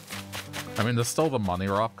 I mean, there's still the money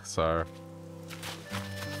rock, so...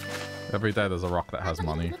 Every day there's a rock that has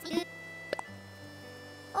money.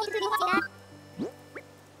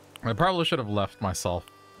 I probably should have left myself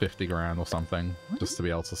 50 grand or something, just to be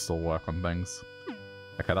able to still work on things.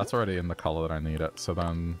 Okay, that's already in the color that I need it, so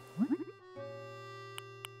then...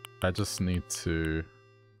 I just need to...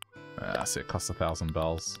 I see it costs 1,000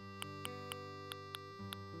 bells.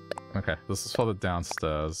 Okay, this is for the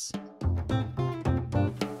downstairs.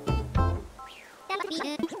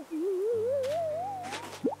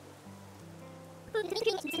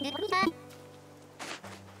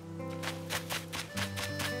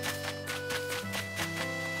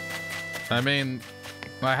 I mean,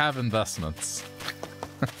 I have investments.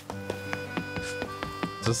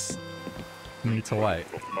 Just need to wait.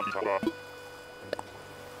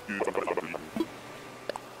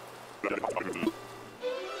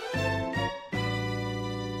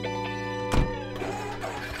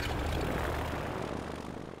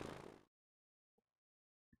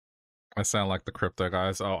 I sound like the crypto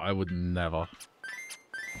guys. Oh, I would never.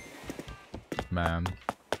 Man.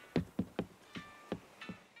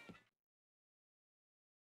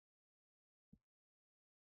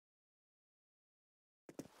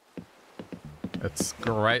 It's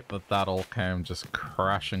great that that all came just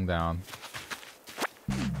crashing down.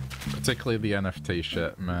 Particularly the NFT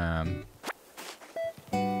shit, man.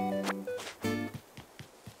 I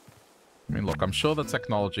mean, look, I'm sure the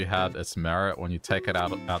technology had its merit when you take it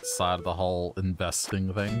outside of the whole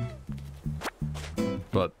investing thing.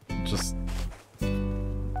 But just...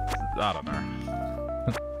 I don't know.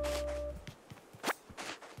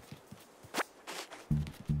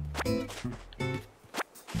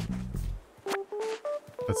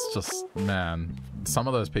 It's just, man, some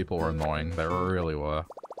of those people were annoying. They really were.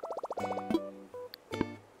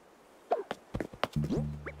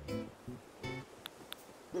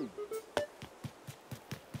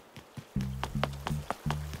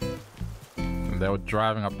 And they were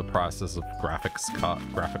driving up the prices of graphic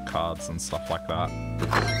cards and stuff like that.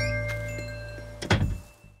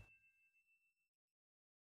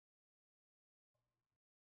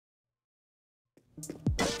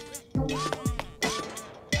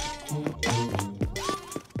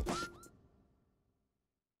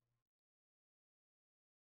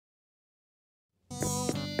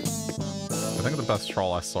 I think the best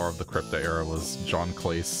troll I saw of the crypto era was John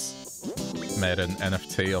Cleese made an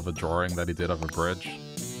NFT of a drawing that he did of a bridge.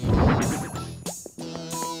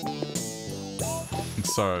 And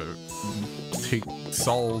so he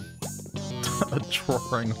sold a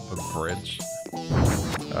drawing of a bridge.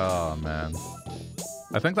 Oh man.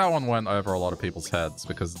 I think that one went over a lot of people's heads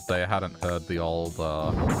because they hadn't heard the old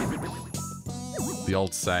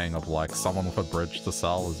saying of like someone with a bridge to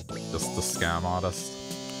sell is just a scam artist.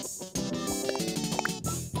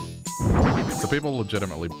 So people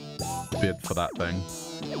legitimately bid for that thing.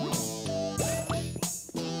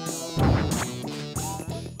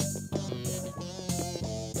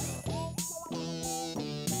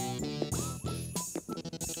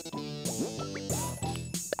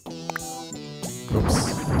 Oops.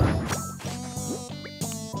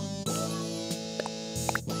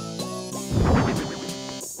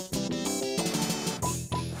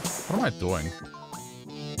 What am I doing?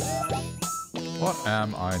 What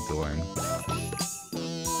am I doing?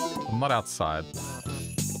 I'm not outside.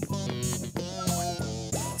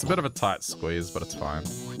 It's a bit of a tight squeeze, but it's fine.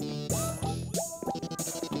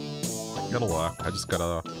 It'll work. I just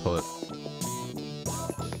gotta put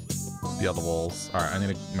the other walls. Alright, I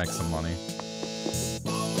need to make some money.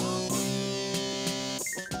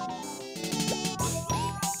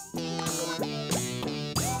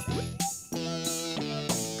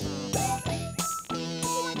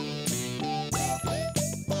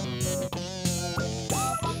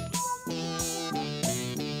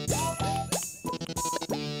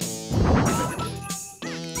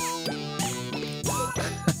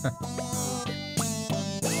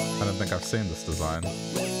 I've seen this design.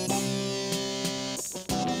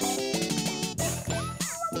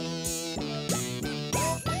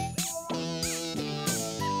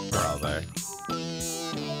 Where are they?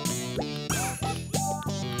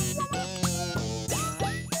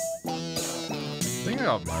 I think I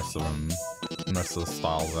got most of them, most of the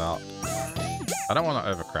styles out. I don't want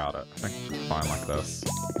to overcrowd it. I think it's fine like this.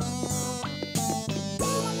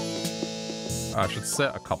 I should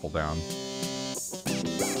set a couple down.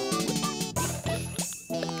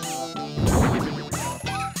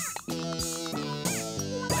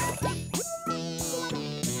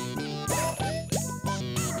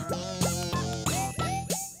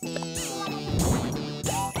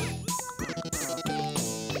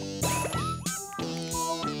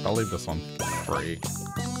 I'll leave this one free.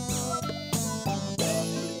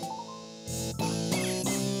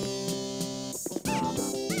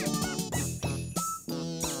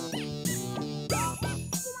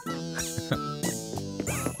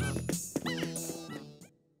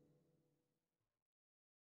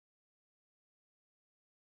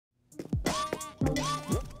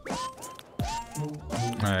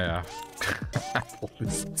 Oh, yeah. All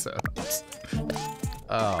these turnips.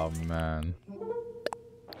 Oh, man.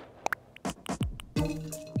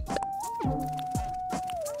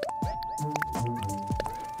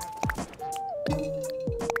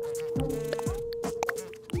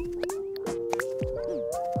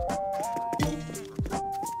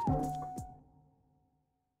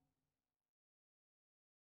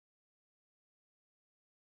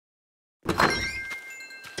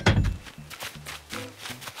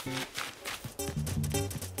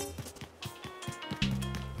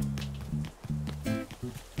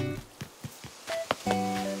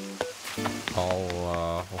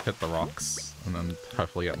 I'll hit the rocks and then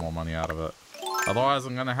hopefully get more money out of it. Otherwise,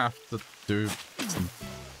 I'm gonna have to do some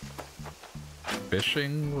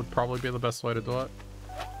fishing would probably be the best way to do it.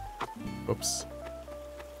 Oops.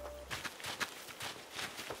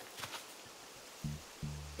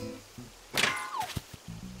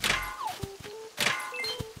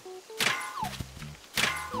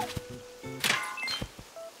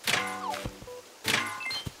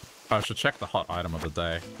 I should check the hot item of the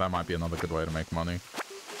day. That might be another good way to make money.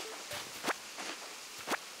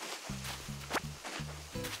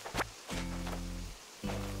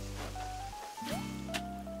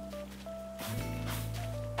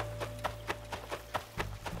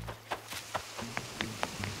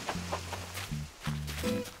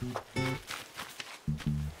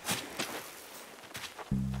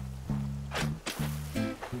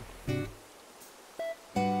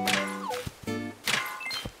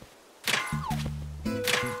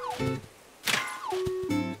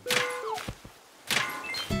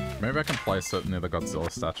 Maybe I can place it near the Godzilla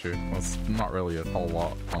statue. There's not really a whole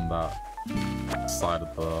lot on that side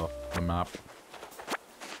of the map.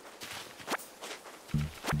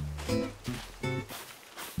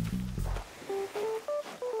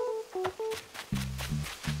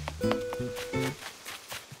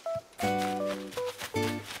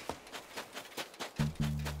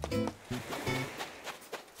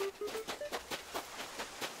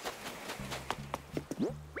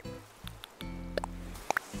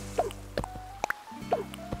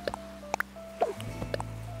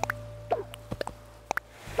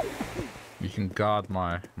 Guard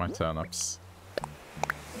my turnips.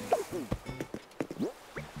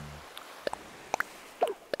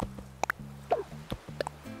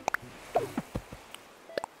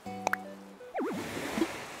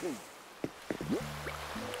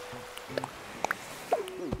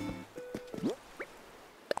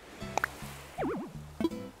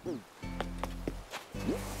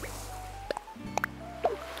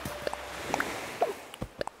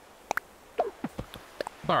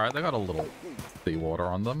 Alright, they got a little seawater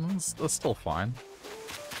on them. They're still fine.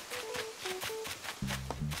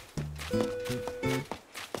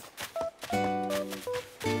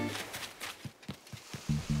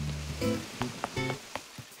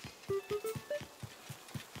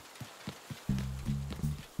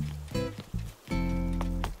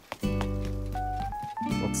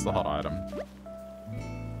 What's the hot item?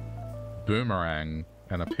 Boomerang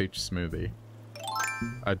and a peach smoothie.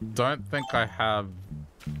 I don't think I have...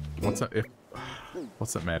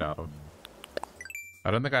 What's it made out of?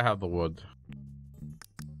 I don't think I have the wood.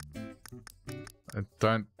 I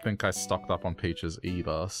don't think I stocked up on peaches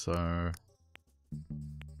either, so...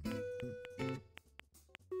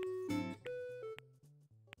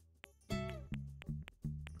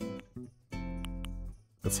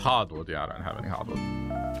 It's hardwood, yeah, I don't have any hardwood.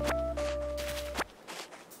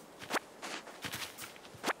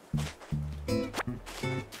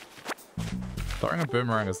 Throwing a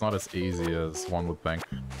boomerang is not as easy as one would think.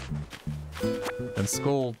 In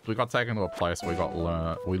school, we got taken to a place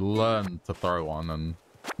where we learned to throw one, and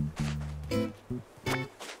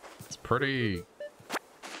it's pretty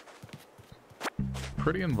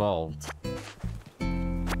involved.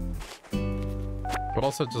 But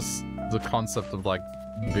also just the concept of like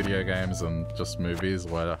video games and just movies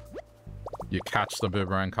where you catch the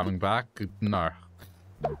boomerang coming back, no.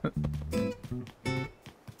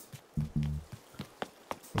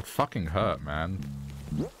 It fucking hurt, man.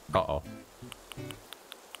 Uh-oh.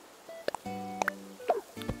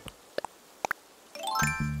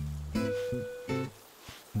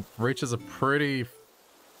 Reaches a pretty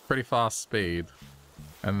fast speed,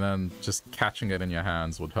 and then just catching it in your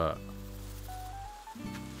hands would hurt.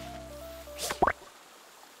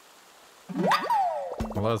 Well,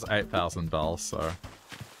 that was 8,000 bells, so...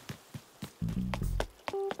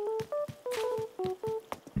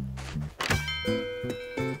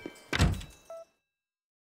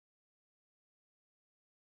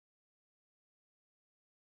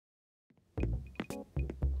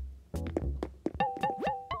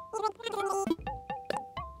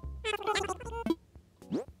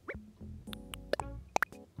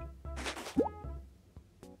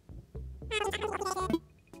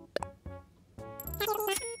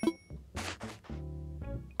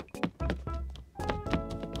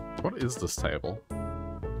 What is this table?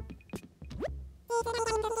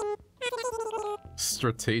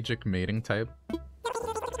 Strategic meeting table?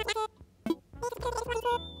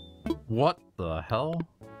 What the hell?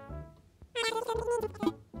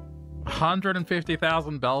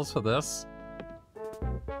 150,000 bells for this?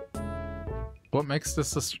 What makes this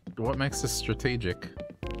strategic?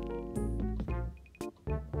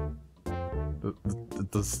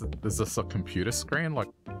 Is this a computer screen? Like,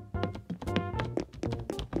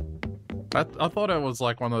 I thought it was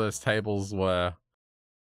like one of those tables where,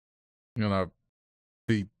 you know,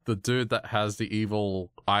 the dude that has the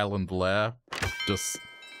evil island lair just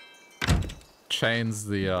chains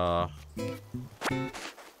the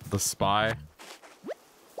spy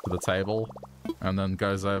to the table and then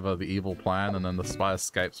goes over the evil plan, and then the spy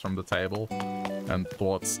escapes from the table and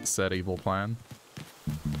thwarts said evil plan.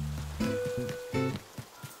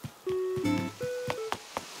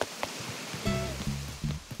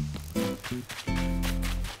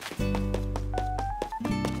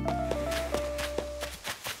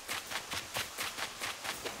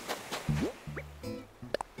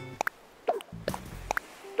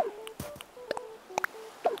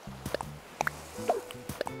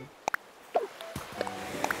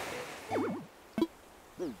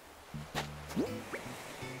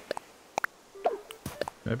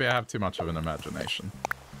 Maybe I have too much of an imagination.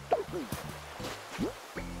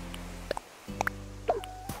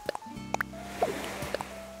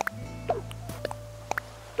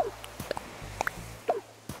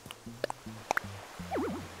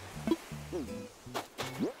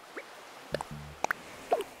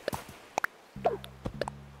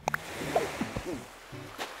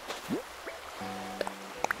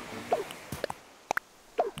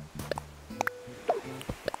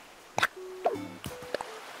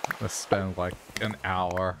 Spend like an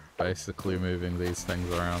hour basically moving these things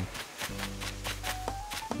around.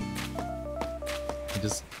 I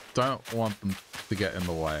just don't want them to get in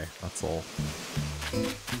the way, that's all.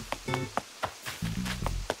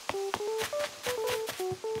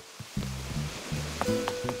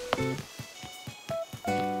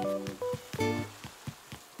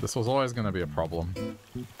 This was always going to be a problem.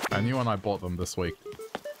 I knew when I bought them this week,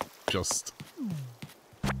 just...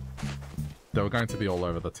 they were going to be all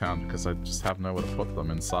over the town because I just have nowhere to put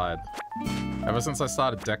them inside. Ever since I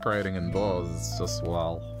started decorating indoors, it's just,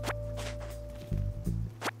 well...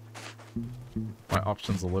 my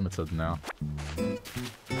options are limited now.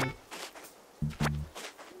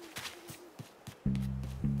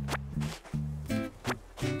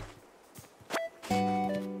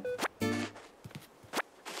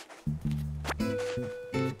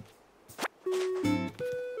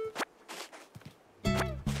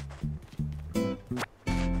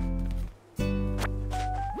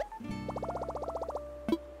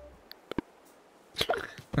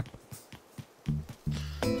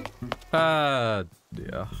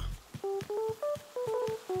 Yeah.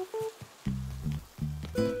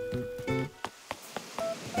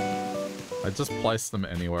 I just placed them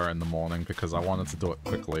anywhere in the morning because I wanted to do it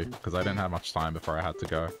quickly, because I didn't have much time before I had to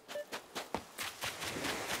go.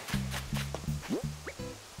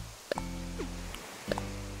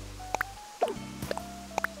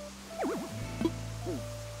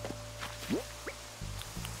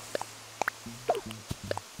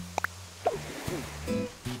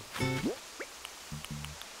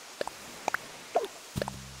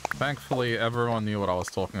 Thankfully, everyone knew what I was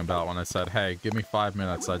talking about when I said, hey, give me 5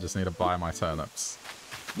 minutes, I just need to buy my turnips.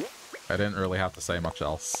 I didn't really have to say much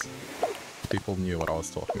else. People knew what I was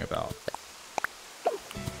talking about.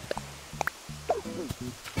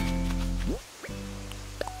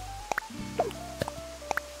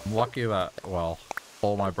 I'm lucky that, well,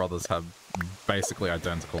 all my brothers have basically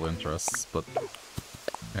identical interests, but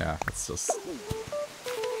yeah, it's just...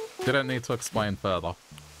 didn't need to explain further.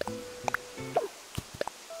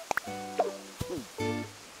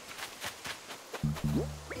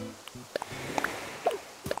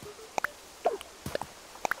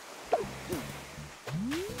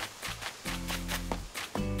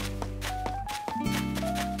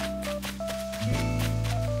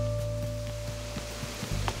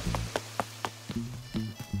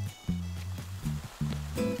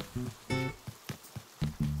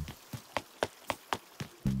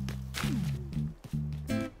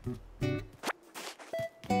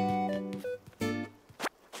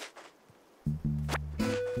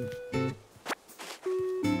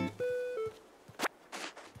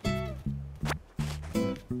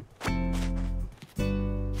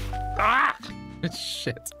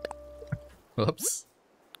 Shit. Oops.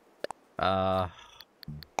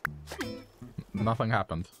 Nothing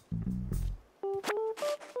happened.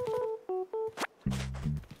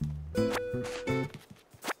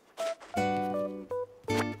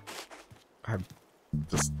 I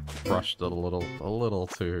just brushed it a little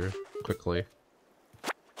too quickly.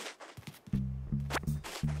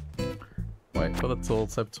 Wait for the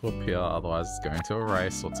tooltip to appear, otherwise it's going to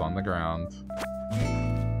erase what's on the ground.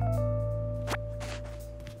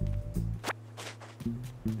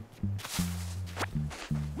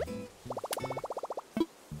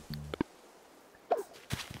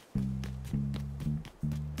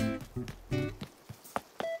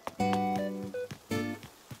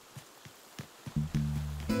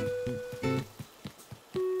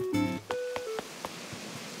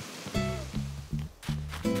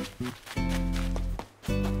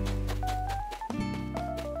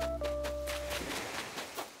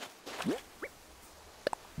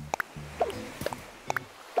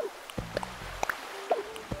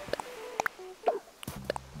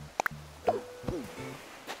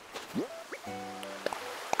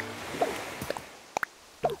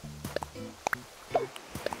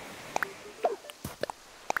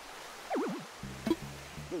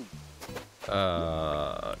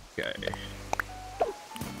 Okay.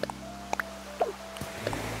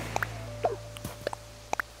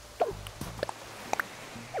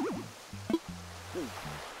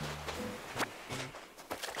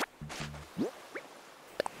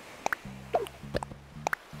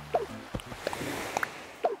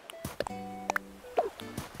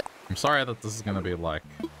 I'm sorry that this is gonna be like...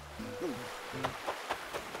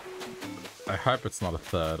 I hope it's not a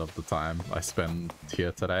third of the time I spend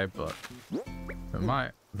here today, but it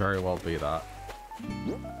might very well be that.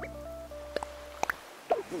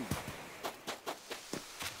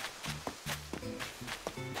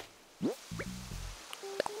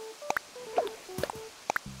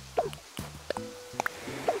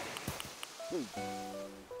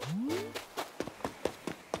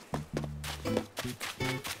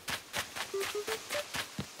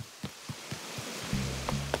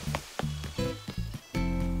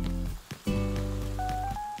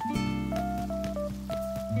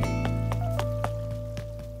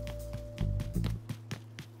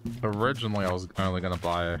 Originally, I was only gonna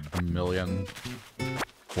buy 1 million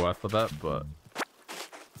worth of it, but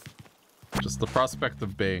just the prospect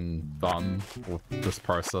of being done with this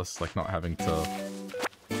process, like not having to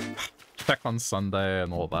check on Sunday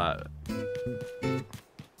and all that,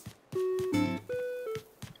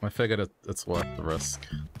 I figured it's worth the risk.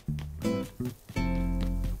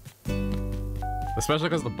 Especially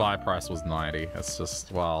because the buy price was 90. It's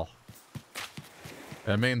just, well...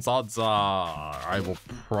 It means odds are I will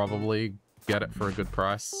probably get it for a good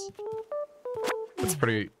price. It's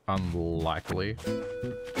pretty unlikely.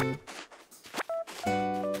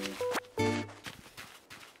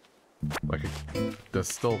 Like, there's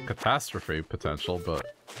still catastrophe potential,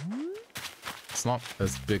 but it's not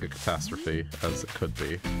as big a catastrophe as it could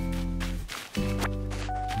be. Oh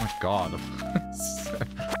my god.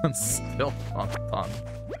 It's still not done.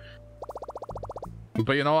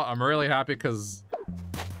 But you know what? I'm really happy because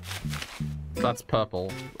that's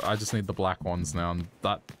purple. I just need the black ones now, and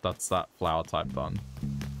that's that flower type done.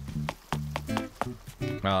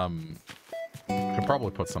 Could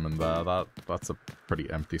probably put some in there. That's a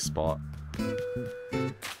pretty empty spot.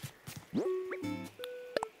 That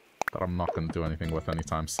I'm not going to do anything with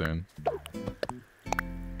anytime soon.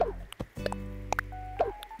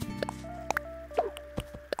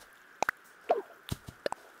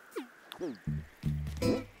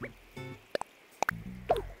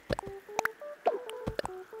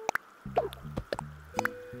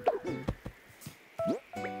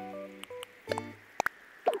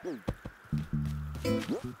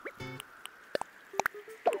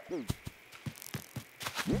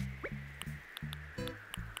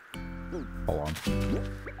 Hold on.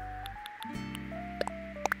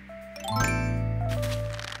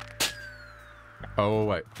 Oh,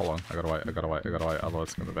 wait. Hold on. I gotta wait. Otherwise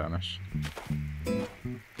it's gonna vanish.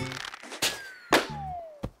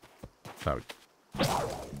 There we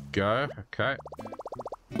go. Okay.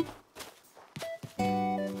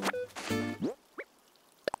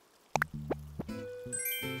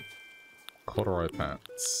 Corduroy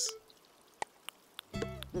pants.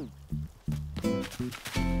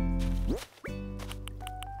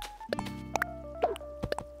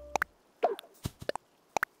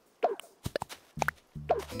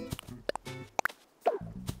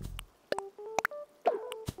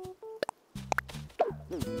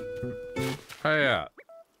 Oh yeah,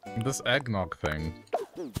 this eggnog thing.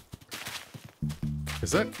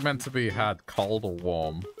 Is it meant to be had cold or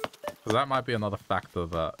warm? Because that might be another factor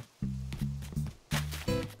that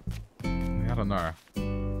I don't know.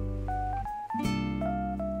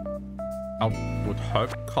 I would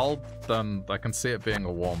hope cold, then I can see it being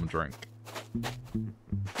a warm drink.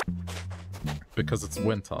 Because it's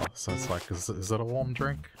winter, so it's like, is it a warm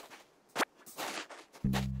drink?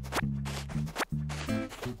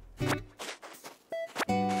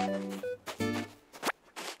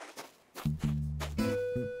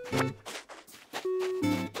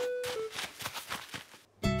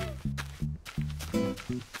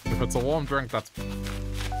 If it's a warm drink, that's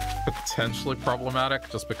potentially problematic,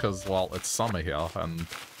 just because, well, it's summer here, and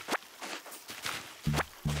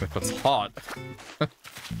if it's hot...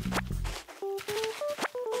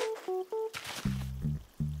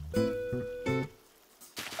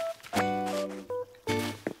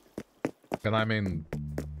 And I mean,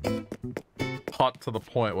 hot to the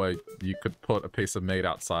point where you could put a piece of meat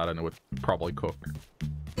outside and it would probably cook.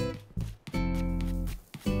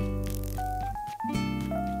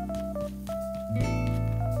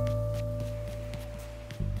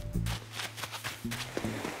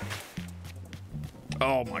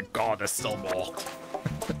 Oh my god, there's still more.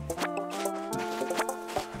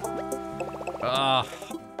 Ah.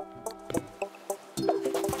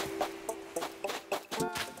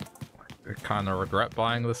 I kind of regret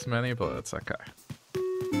buying this many, but it's okay.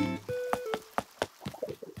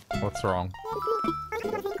 What's wrong?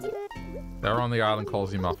 Everyone on the island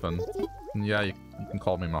calls you Muffin. Yeah, you can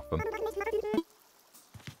call me Muffin.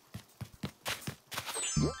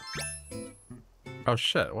 Oh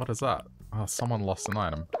shit, what is that? Oh, someone lost an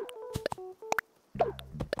item.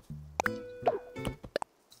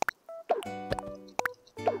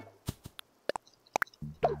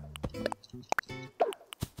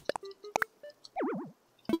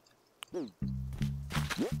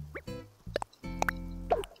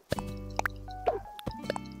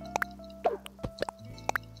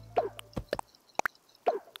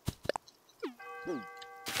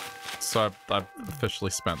 So I've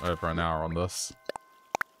officially spent over an hour on this.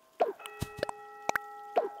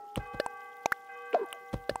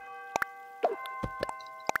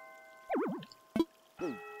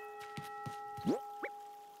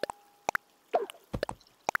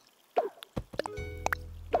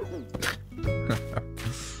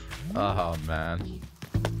 Oh man.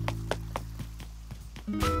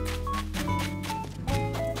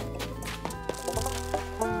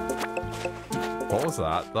 What was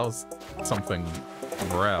that? That was something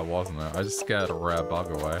rare, wasn't it? I just scared a rare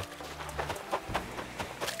bug away.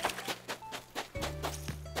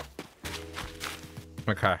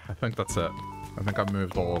 Okay, I think that's it. I think I've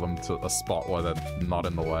moved all of them to a spot where they're not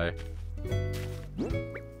in the way.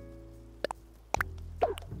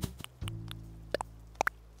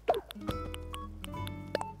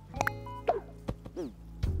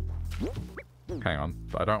 Hang on,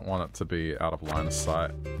 I don't want it to be out of line of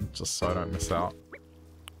sight, just so I don't miss out.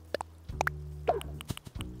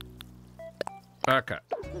 Okay,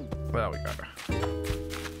 there we go.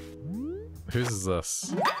 Whose is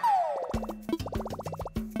this?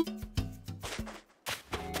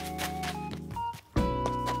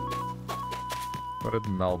 Where did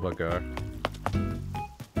Melba go?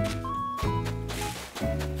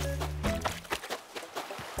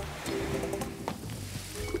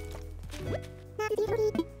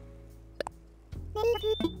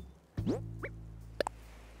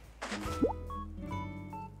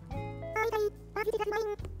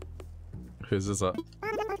 Whose is it?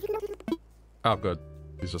 Oh, good.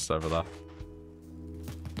 He's just over there.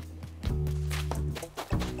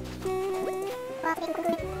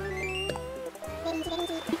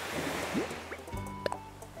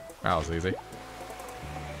 That was easy.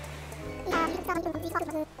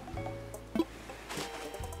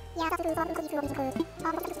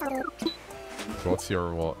 What's your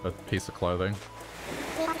reward? A piece of clothing?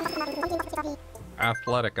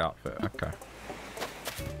 Athletic outfit, okay.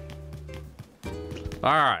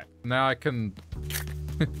 Alright, now I can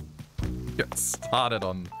get started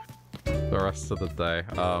on the rest of the day.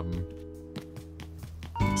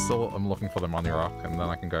 Still, I'm looking for the money rock, and then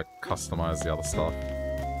I can go customize the other stuff.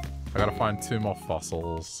 I gotta find 2 more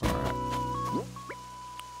fossils. Alright.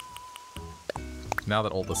 Now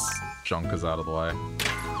that all this junk is out of the way.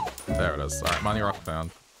 There it is. Alright, money rock found.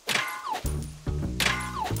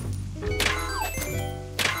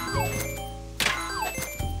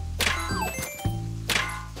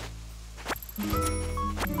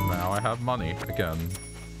 Now I have money again.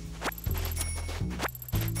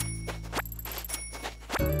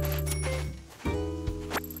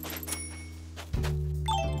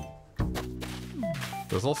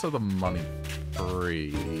 There's also the money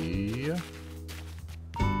tree,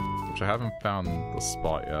 which I haven't found the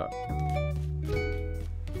spot yet.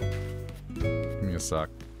 sec.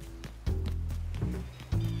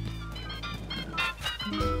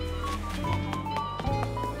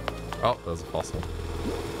 Oh, there's a fossil.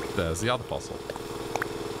 There's the other fossil.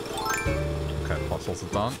 Okay, fossils are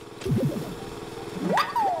done.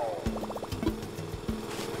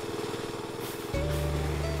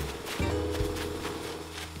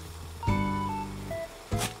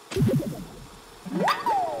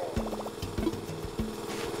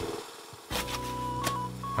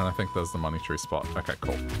 And I think there's the money tree spot. Okay,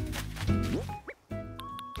 cool.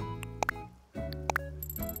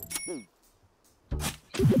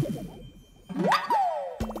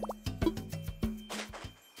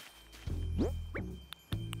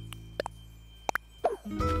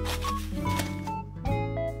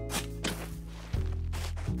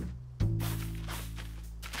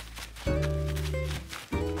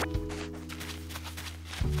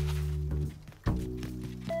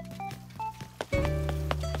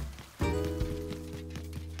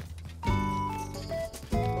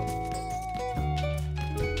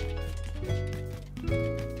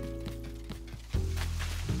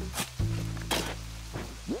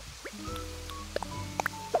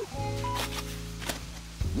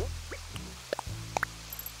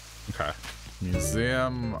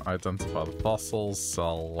 Identify the fossils,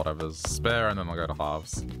 sell whatever's spare, and then I'll go to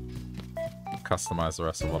halves. Customize the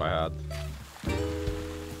rest of what I had.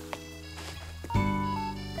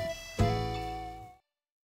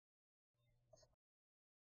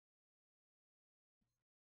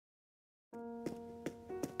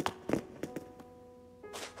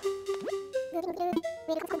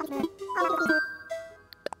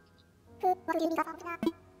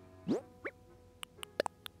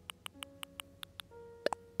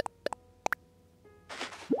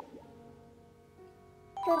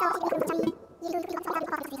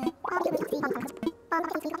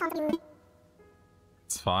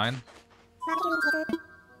 It's fine.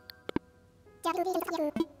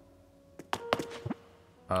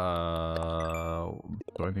 Do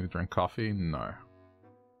I need to drink coffee? No.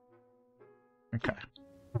 Okay.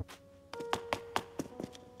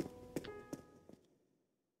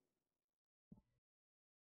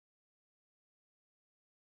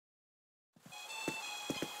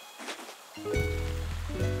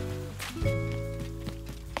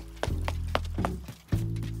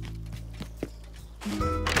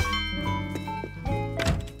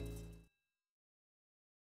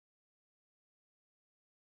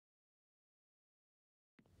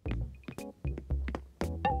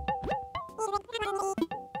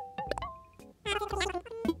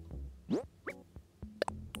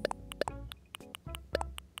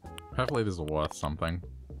 Hopefully this is worth something.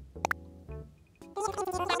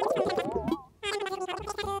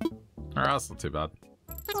 Alright, that's not too bad.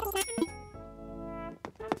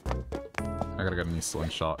 I gotta get a new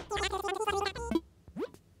slingshot.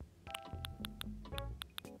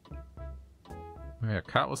 Yeah,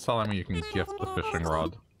 Kat was telling me you can gift the fishing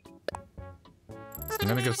rod. I'm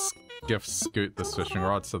gonna gift Scoot this fishing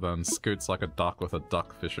rod, so then Scoot's like a duck with a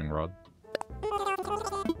duck fishing rod.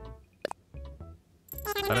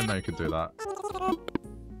 I didn't know you could do that.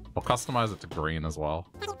 Or customize it to green as well.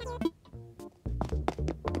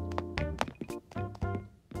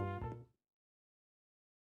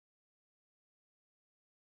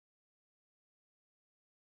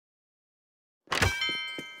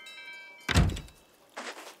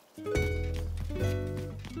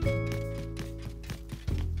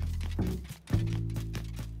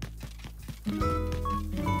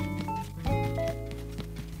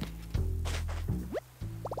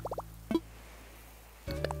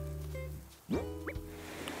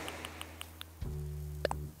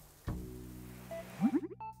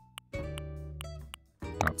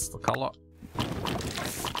 That's the color.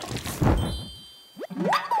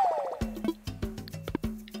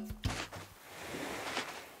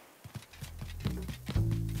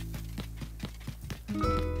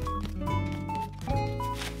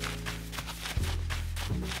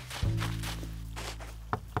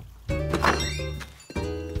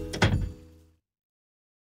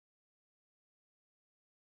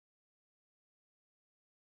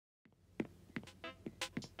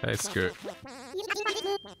 Hey, Scoot.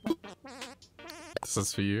 This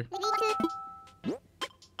is for you.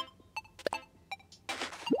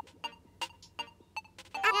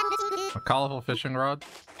 A colorful fishing rod?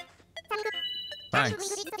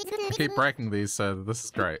 Thanks. I keep breaking these, so this is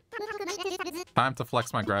great. Time to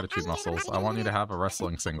flex my gratitude muscles. I want you to have a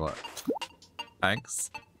wrestling singlet. Thanks.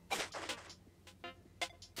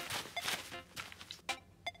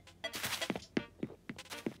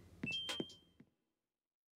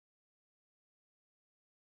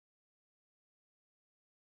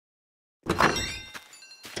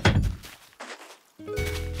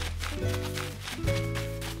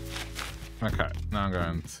 Okay, now I'm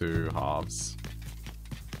going to halves.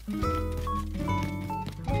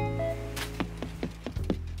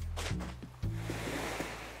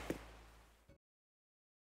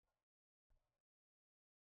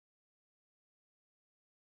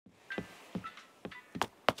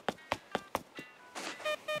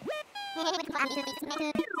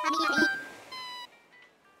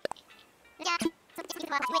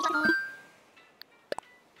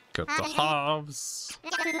 Get the halves.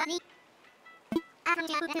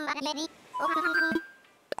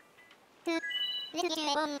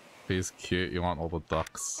 He's cute. You want all the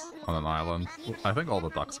ducks on an island. I think all the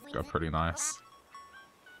ducks go pretty nice.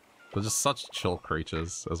 They're just such chill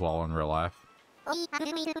creatures as well in real life.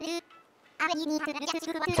 The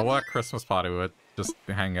work Christmas party, we would just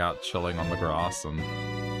hang out chilling on the grass, and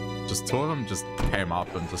just two of them just came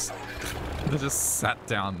up and they just sat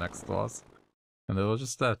down next to us. And they were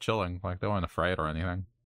just there chilling, like they weren't afraid or anything.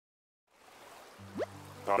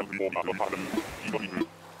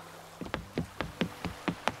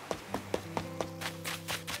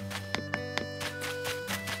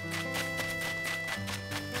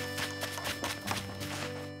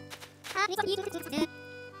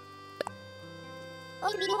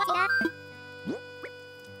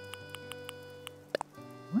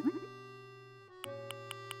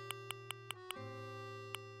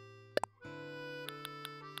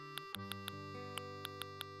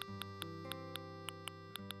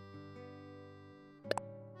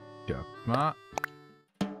 Yeah, that.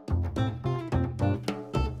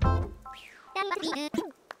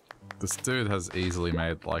 This dude has easily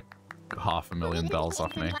made like 500,000 bells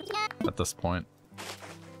off me at this point.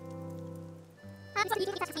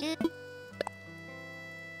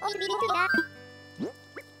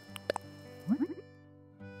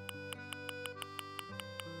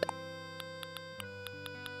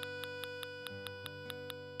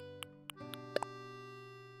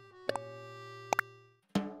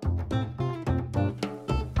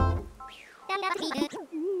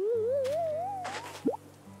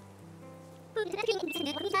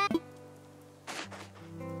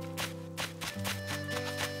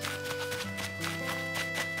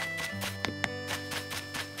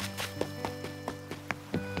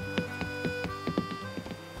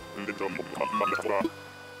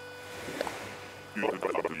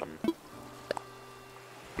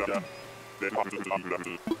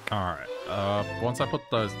 Alright, once I put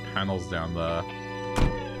those panels down there,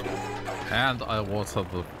 and I water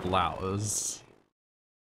the flowers,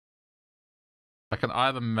 I can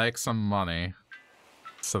either make some money,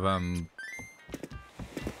 so then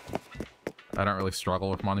I don't really struggle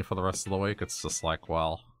with money for the rest of the week. It's just like,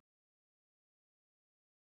 well,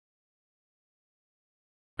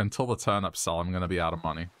 until the turnip sell, I'm gonna be out of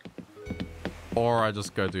money. Or I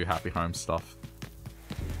just go do happy home stuff.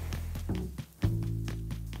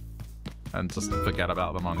 And just forget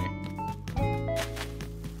about the money.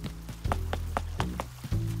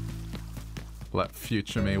 Let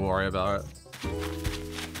future me worry about it.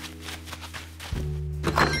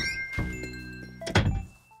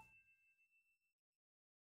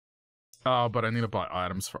 Oh, but I need to buy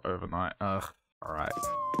items for overnight. Ugh. Alright.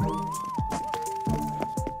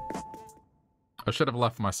 I should have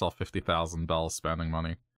left myself 50,000 bells spending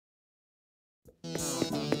money.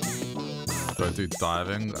 Do I do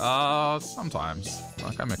diving? Sometimes.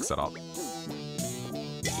 Like, I mix it up.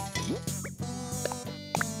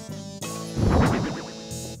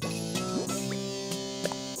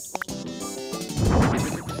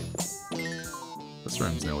 This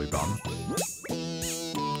room's nearly done.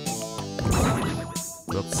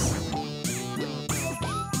 Oops.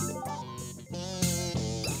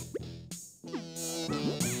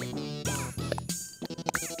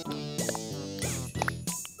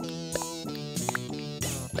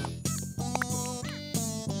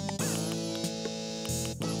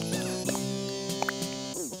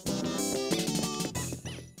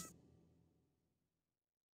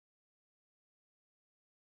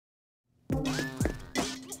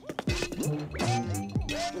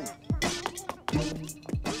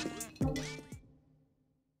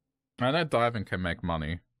 I know diving can make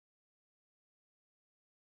money.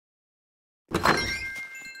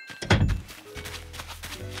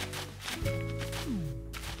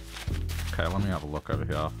 Okay, let me have a look over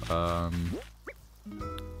here.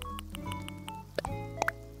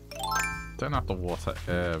 Don't have to water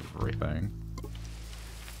everything.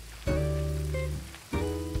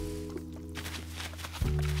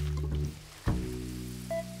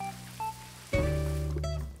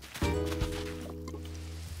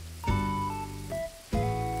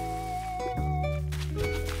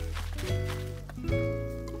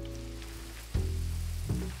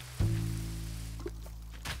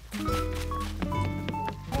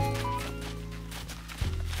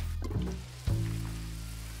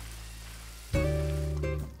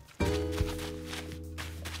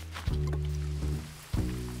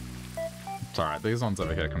 alright, these ones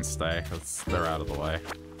over here can stay. They're out of the way.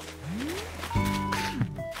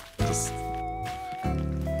 Just...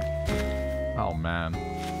 Oh, man.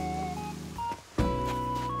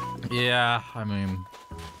 Yeah, I mean...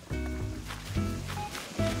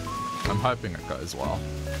 I'm hoping it goes well.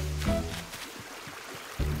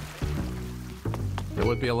 It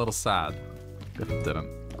would be a little sad if it didn't.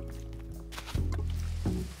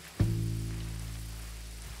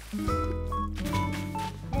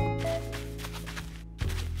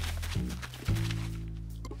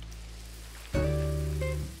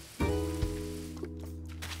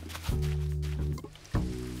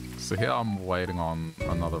 So here I'm waiting on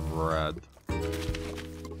another red.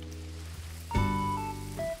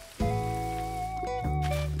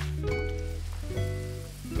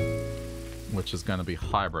 Which is going to be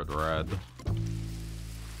hybrid red.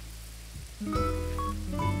 Okay,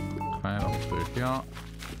 I'll do here.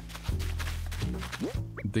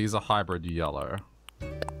 These are hybrid yellow.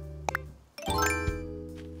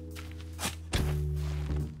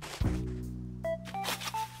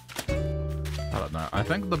 I don't know. I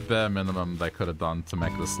think the bare minimum they could have done to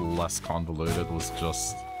make this less convoluted was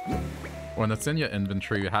just... When it's in your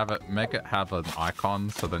inventory, you have it, make it have an icon,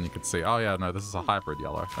 so then you could see, oh yeah, no, this is a hybrid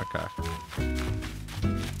yellow. Okay.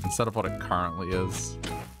 Instead of what it currently is.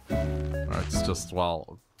 Or it's just,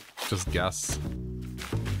 well, just guess.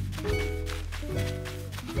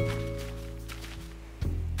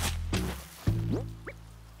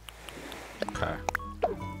 Okay.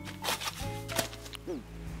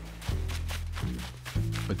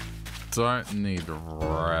 I don't need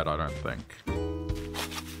red, I don't think.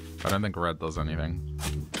 I don't think red does anything.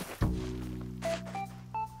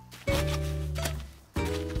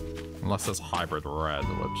 Unless it's hybrid red,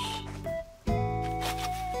 which...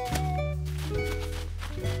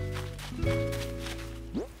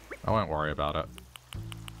 I won't worry about it.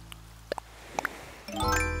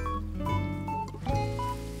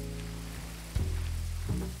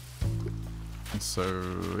 So,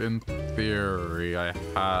 in theory, I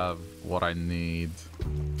have what I need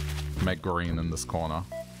to make green in this corner.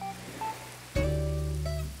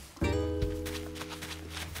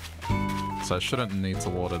 So I shouldn't need to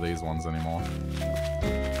water these ones anymore.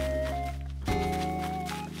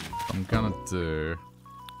 I'm gonna do...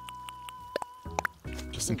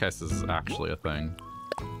 Just in case this is actually a thing.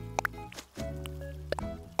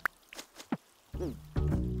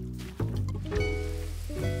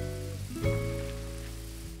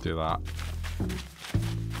 Do that.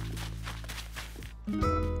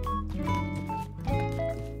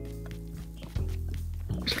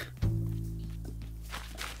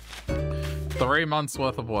 Three months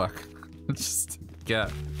worth of work. Just to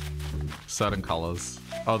get certain colors.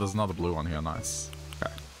 Oh, there's another blue one here. Nice.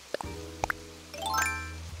 Okay.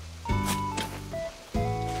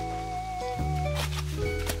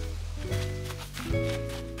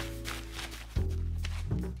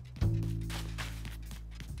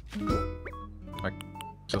 I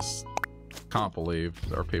just can't believe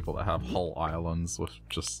there are people that have whole islands with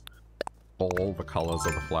just all the colors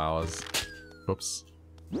of the flowers. Oops.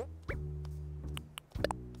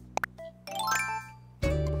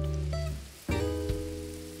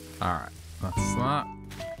 Alright, that's that.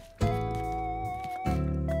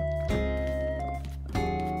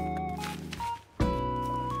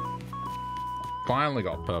 Finally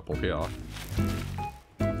got purple here.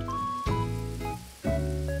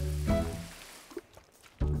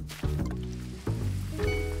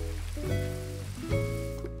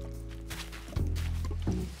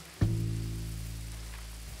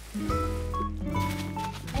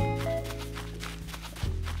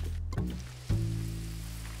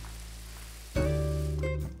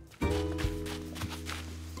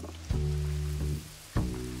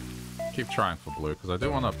 Keep trying for blue, because I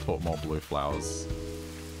do want to put more blue flowers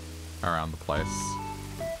around the place.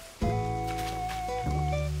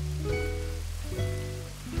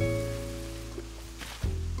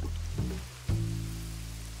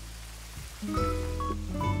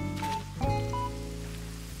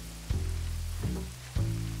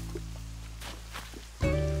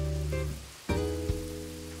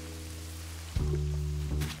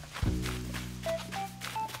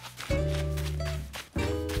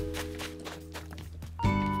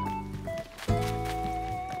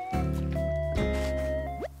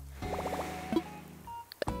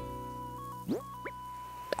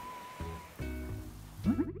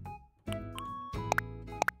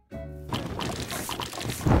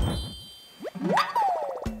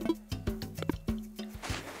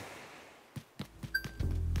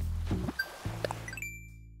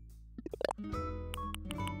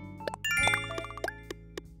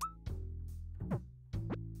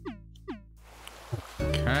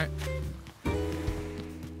 Alright.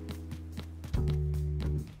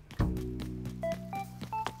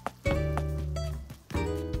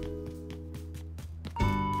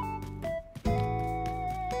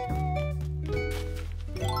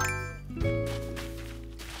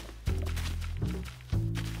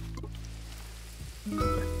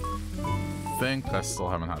 I think I still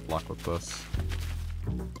haven't had luck with this.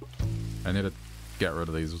 I need to get rid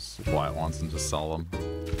of these white ones and just sell them.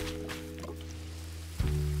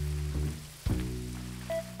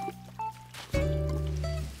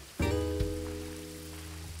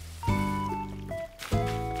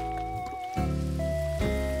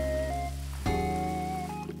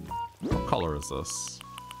 What color is this?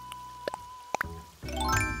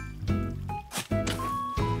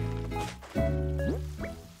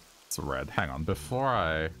 It's red. Hang on, before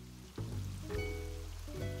I...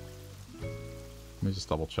 Let me just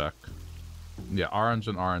double check. Yeah, orange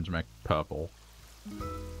and orange make purple.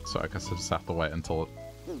 So I guess I just have to wait until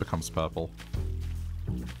it becomes purple.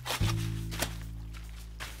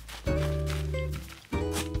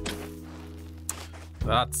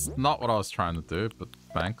 That's not what I was trying to do, but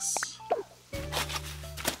thanks.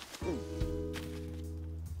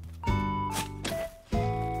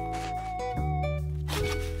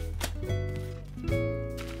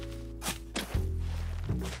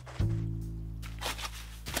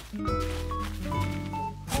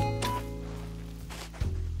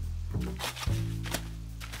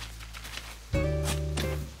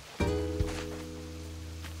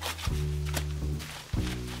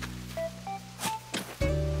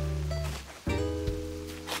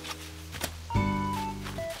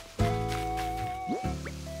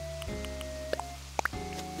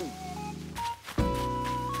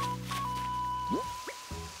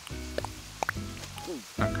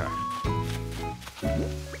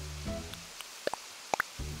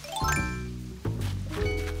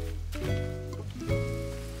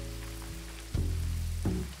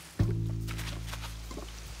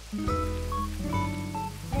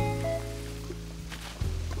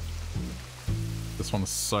 This one is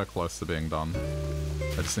so close to being done.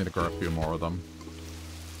 I just need to grow a few more of them.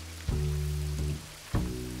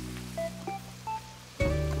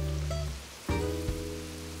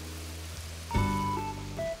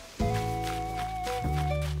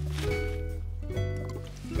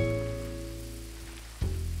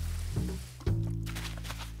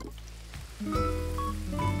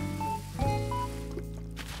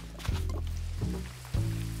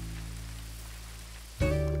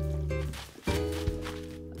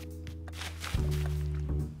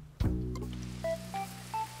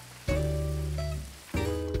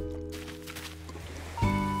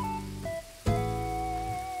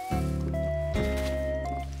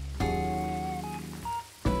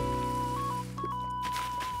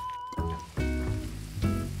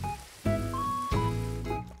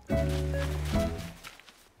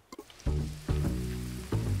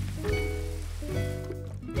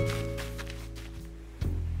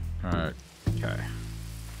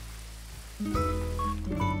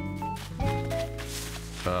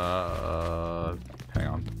 Hang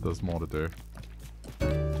on, there's more to do.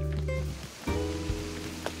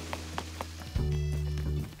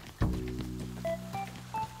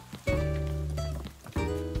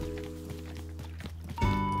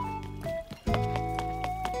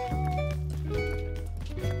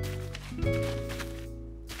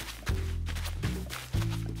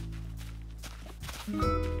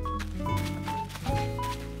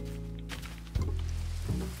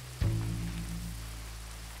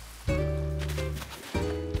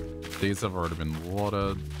 These have already been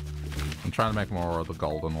watered. I'm trying to make more of the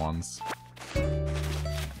golden ones.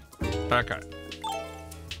 Okay.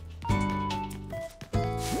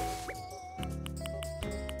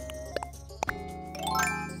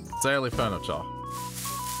 Daily furniture.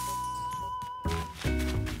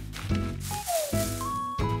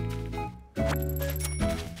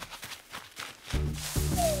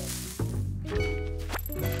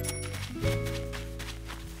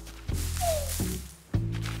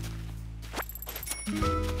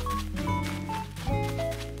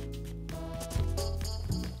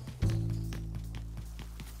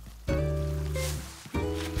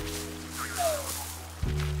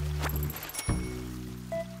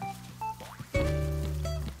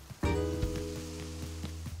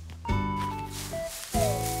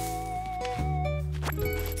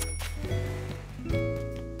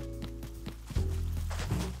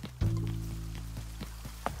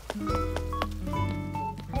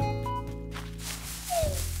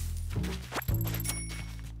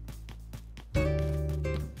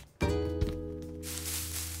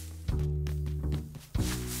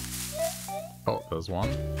 there's one.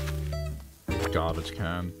 Garbage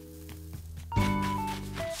can.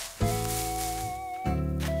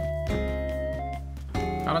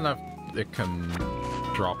 I don't know if it can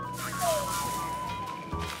drop...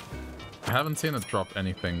 I haven't seen it drop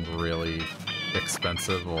anything really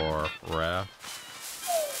expensive or rare.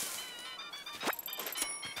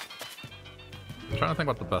 I'm trying to think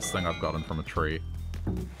what the best thing I've gotten from a tree.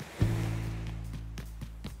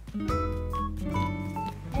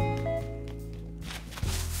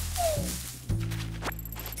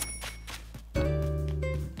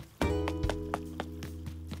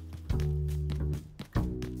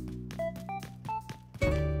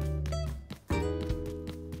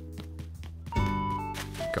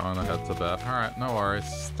 Going ahead to bed. Alright, no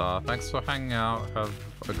worries. Thanks for hanging out. Have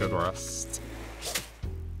a good rest.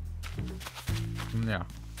 Yeah.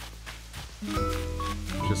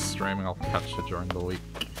 Just streaming, I'll catch you during the week.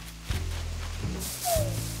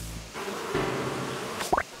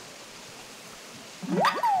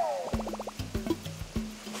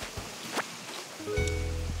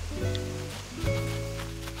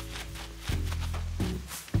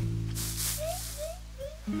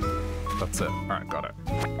 That's it. Alright, got it.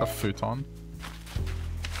 A futon.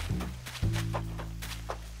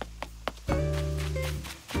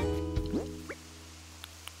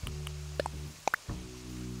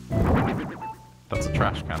 That's a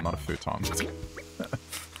trash can, not a futon.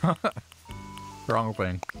 Wrong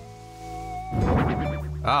thing.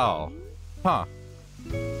 Oh. Huh.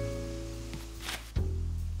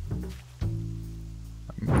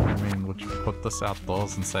 I mean, would you put this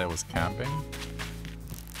outdoors and say it was camping?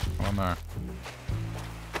 I don't know.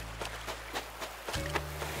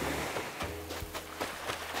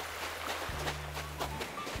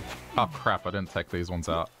 Oh crap, I didn't take these ones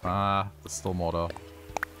out. Ah, there's still more to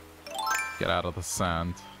get out of the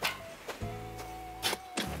sand.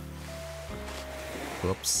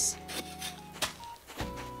 Whoops.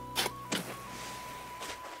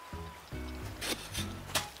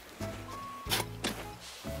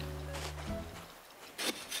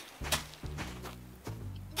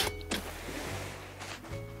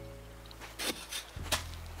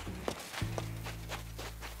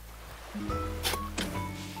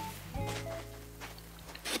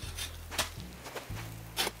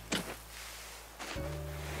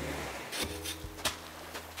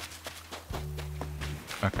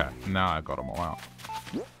 Okay, now I got them all out.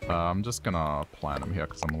 I'm just gonna plant them here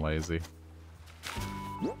because I'm lazy.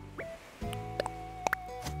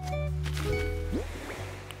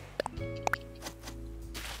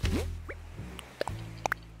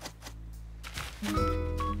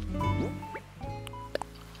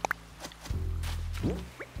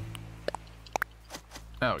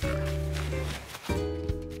 There we go.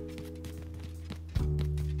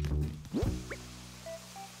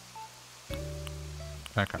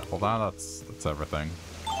 Okay, well that's everything.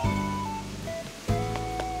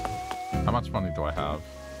 How much money do I have?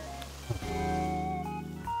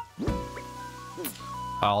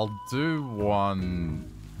 I'll do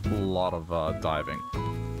one lot of diving.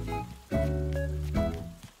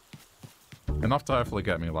 Enough to hopefully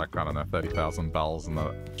get me like, I don't know, 30,000 bells and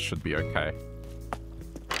that should be okay.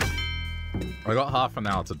 I got half an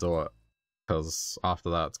hour to do it, because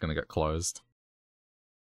after that it's gonna get closed.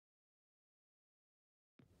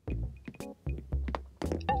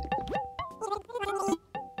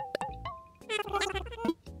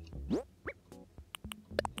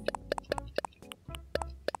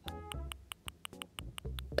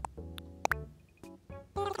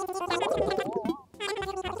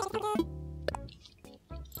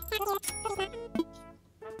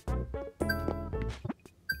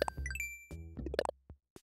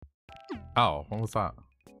 Oh, what was that?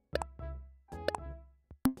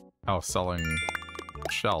 Oh, selling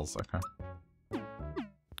shells, okay.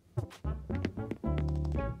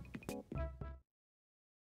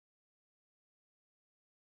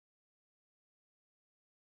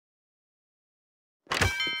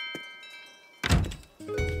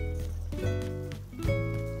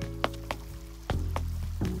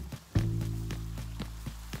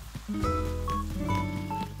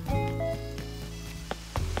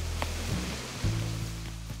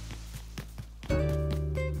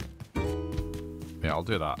 I'll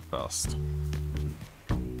do that first.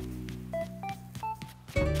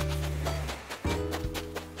 I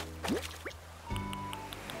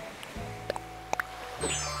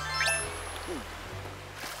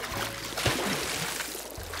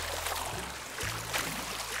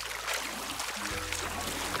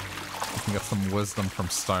can get some wisdom from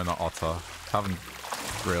Stoner Otter. Haven't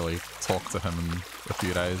really talked to him in a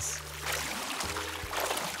few days.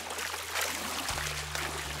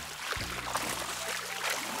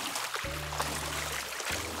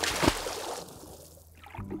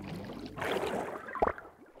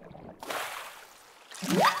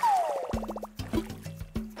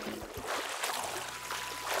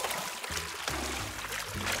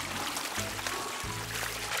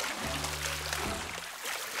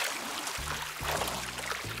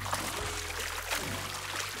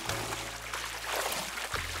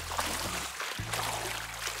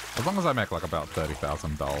 As long as I make like about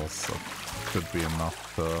 30,000 bells, that should be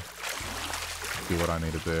enough to do what I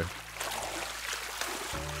need to do.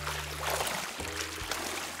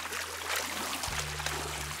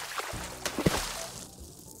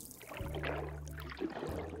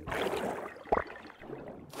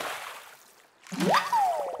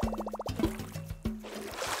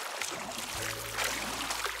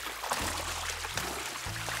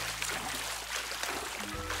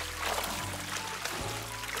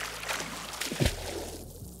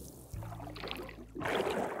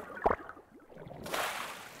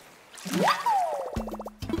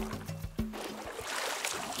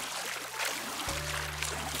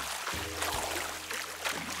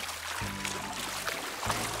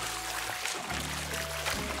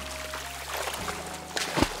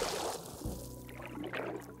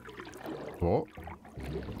 Oh.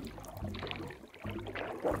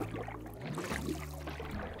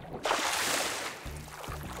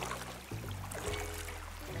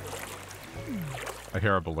 I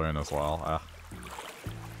hear a balloon as well.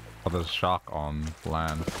 Oh, there's a shark on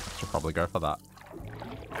land. Should probably go for that.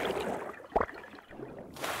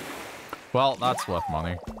 Well, that's worth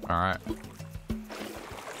money. Alright.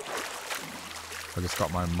 I just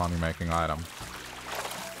got my money-making item.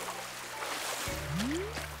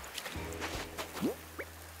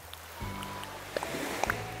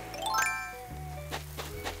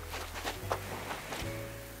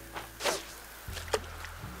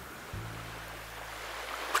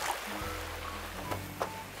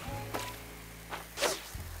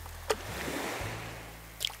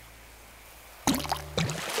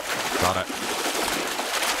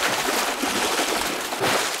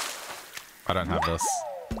 I don't have this.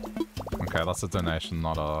 Okay, that's a donation,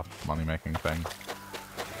 not a money-making thing.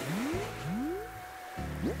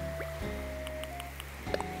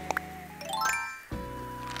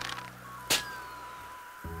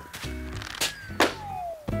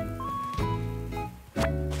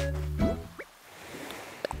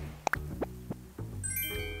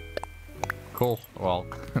 Cool. Well,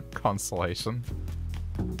 consolation.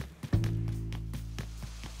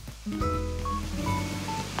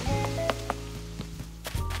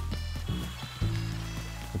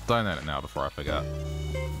 Donate it now before I forget.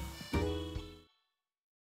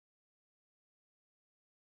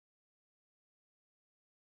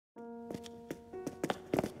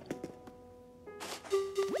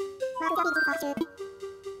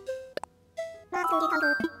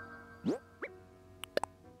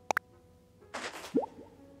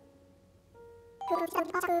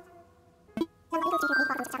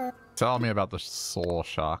 Tell me about the saw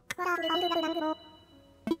shark.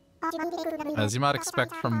 As you might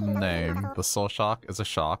expect from the name, the saw shark is a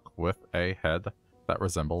shark with a head that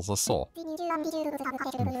resembles a saw.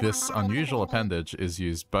 This unusual appendage is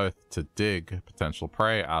used both to dig potential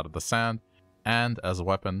prey out of the sand and as a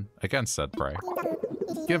weapon against said prey.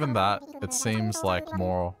 Given that, it seems like a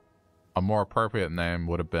more appropriate name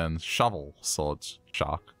would have been shovel sword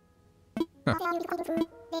shark.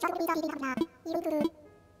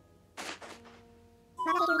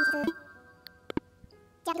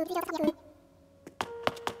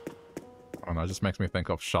 Oh no, it just makes me think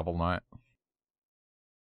of Shovel Knight.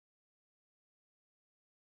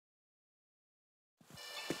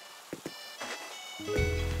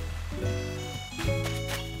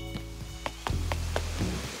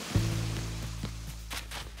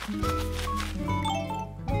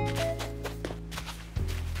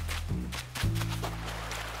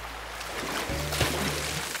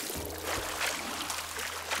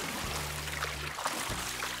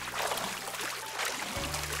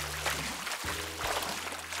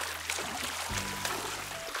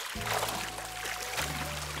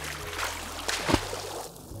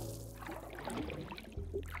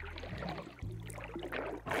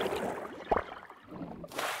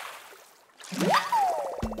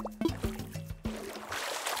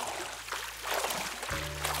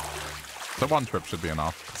 So one trip should be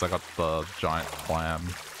enough, because I got the giant clam.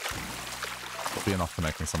 It'll be enough to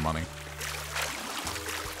make me some money.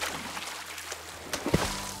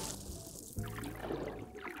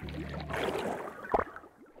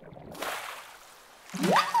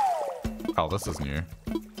 Oh, this is new.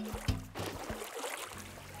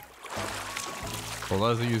 Well,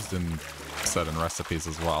 those are used in certain recipes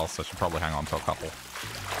as well, so I should probably hang on to a couple.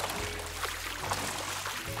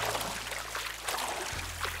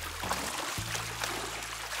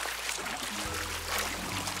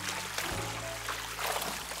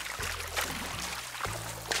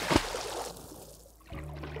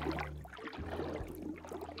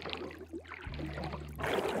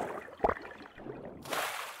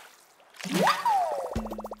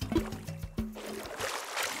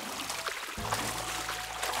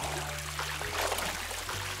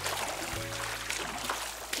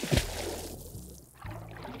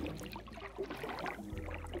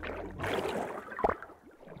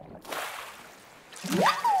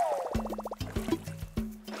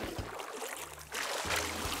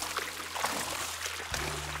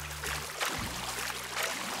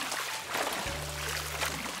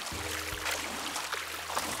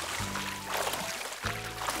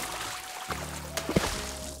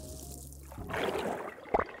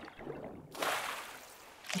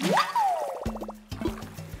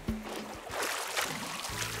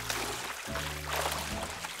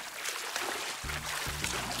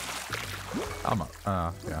 I'm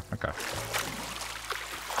yeah, okay. It's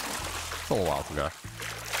a little while to go.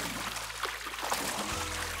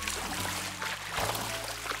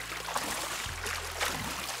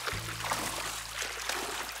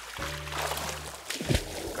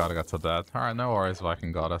 Gotta get to bed. Alright, no worries,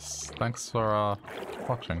 Viking Goddess. Thanks for,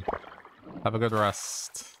 watching. Have a good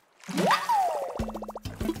rest.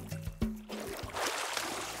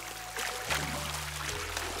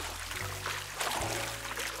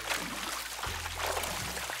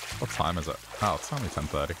 What time is it? Oh, it's only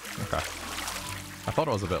 10:30. Okay. I thought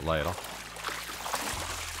it was a bit later.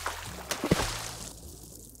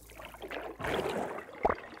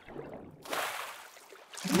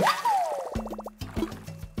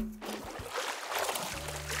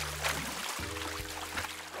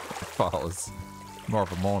 If I was more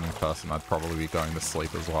of a morning person, I'd probably be going to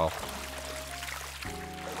sleep as well.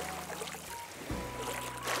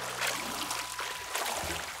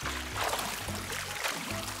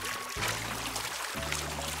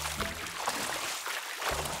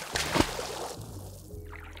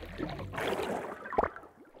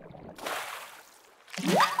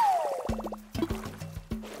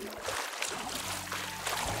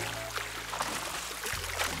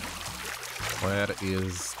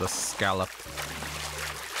 Is the scallop.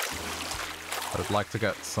 I'd like to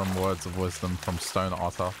get some words of wisdom from Stone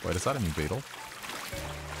Otter. Wait, is that a new beetle?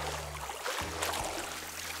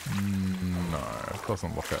 No, it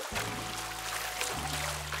doesn't look it.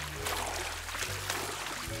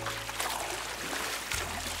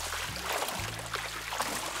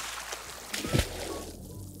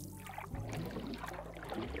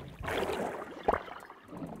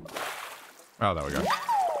 Oh, there we go.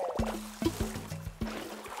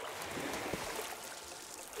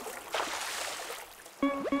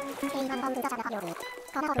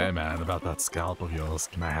 Hey man, about that scalp of yours,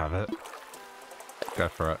 can I have it? Go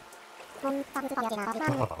for it.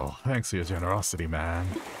 Oh, thanks for your generosity, man.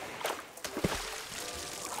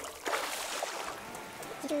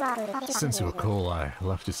 Since you were cool, I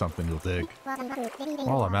left you something you'll dig.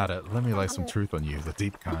 While I'm at it, let me lay some truth on you, the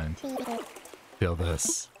deep kind. Feel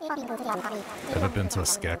this. Ever been to a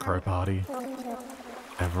scarecrow party?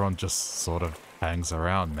 Everyone just sort of hangs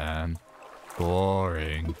around, man.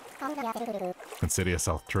 Boring. Consider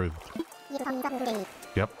yourself truth.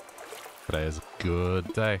 Yep. Today is a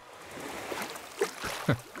good day.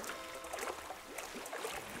 I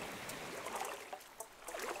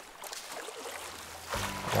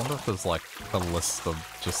wonder if there's like a list of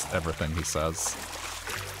just everything he says.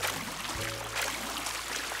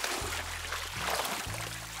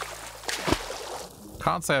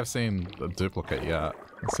 Can't say I've seen a duplicate yet.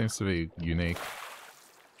 It seems to be unique.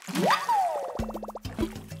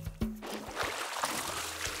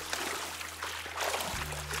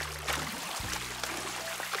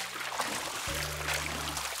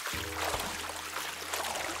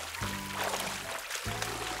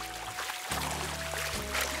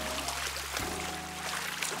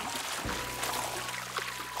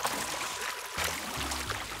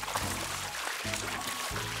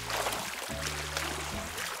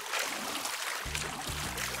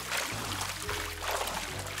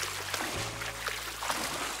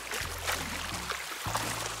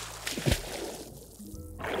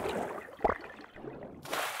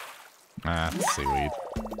 Seaweed.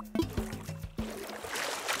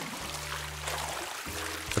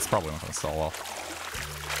 It's probably not going to sell well.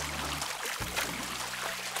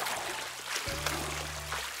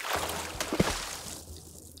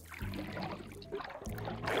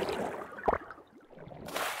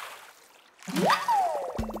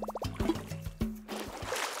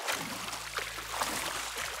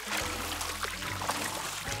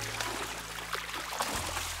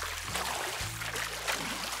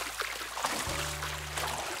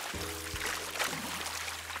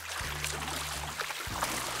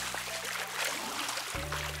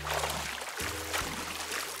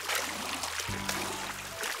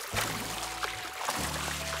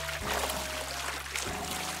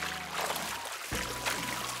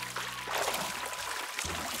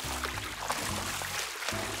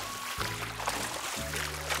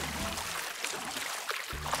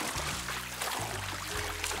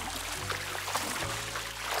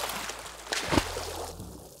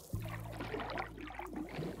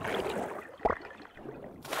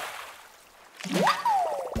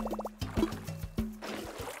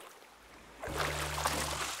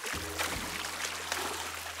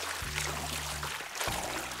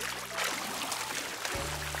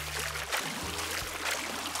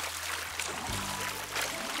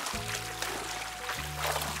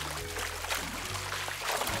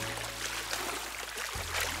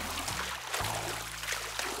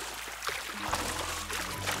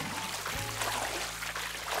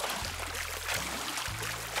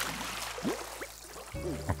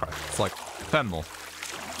 10 more.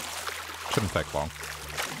 Shouldn't take long.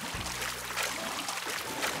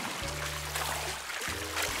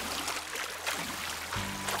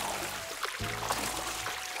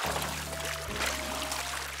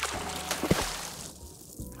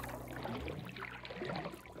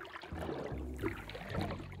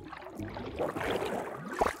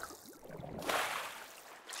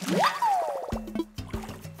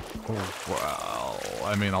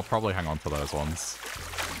 I mean, I'll probably hang on to those ones.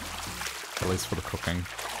 At least for the cooking.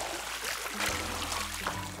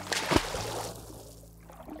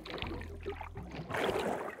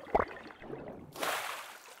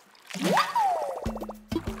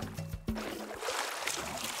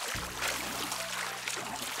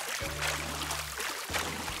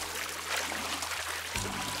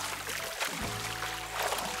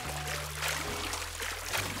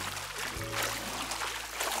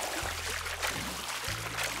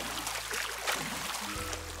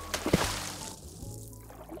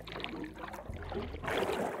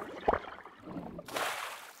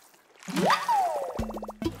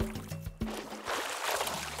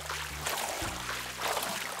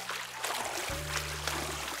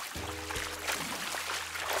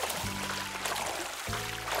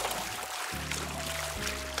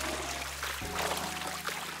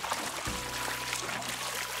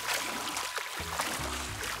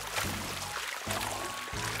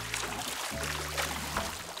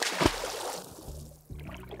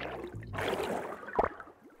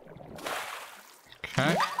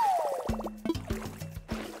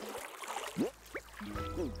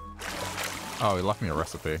 Oh, he left me a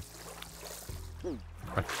recipe.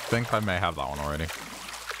 I think I may have that one already.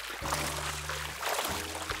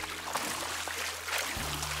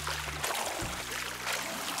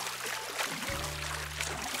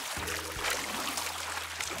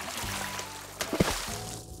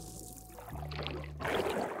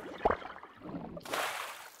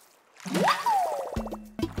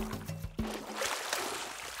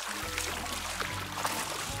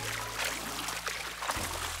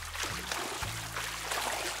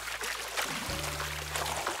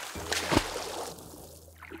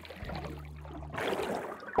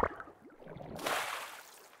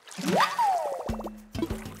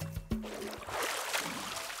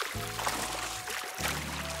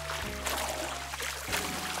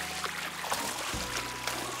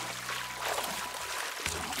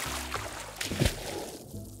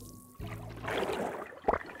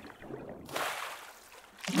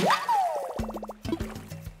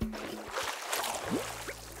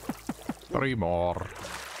 Three more.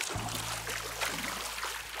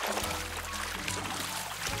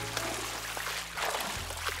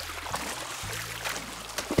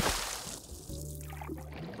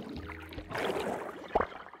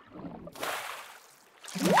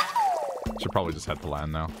 Should probably just head to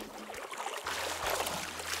land now.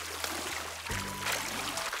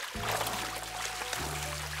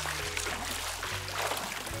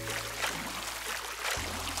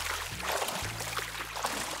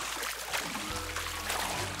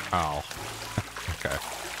 Oh. Okay.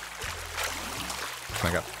 Can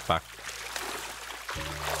I get back?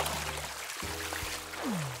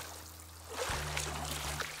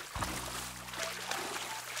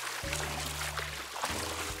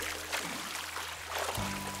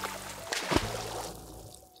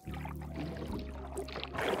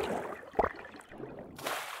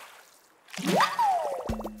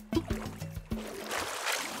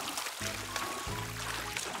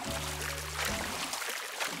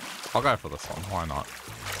 I'll go for this one, why not?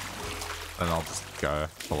 Then I'll just go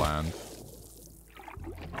to land.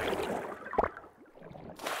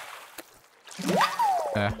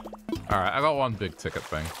 Yeah. Alright, I got one big ticket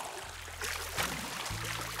thing.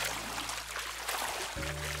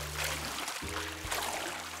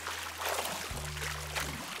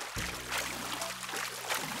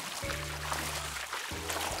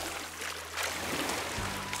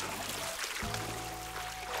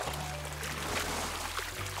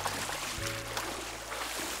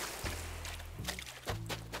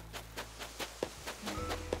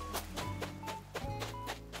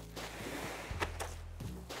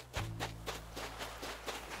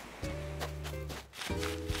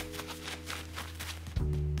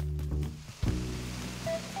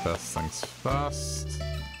 First things first.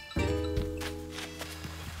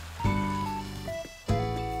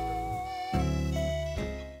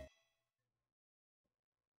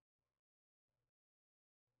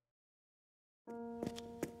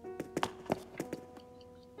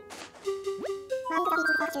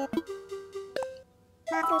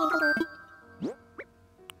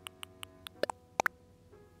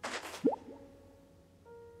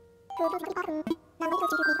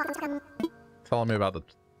 telling me about the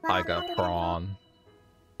tiger prawn.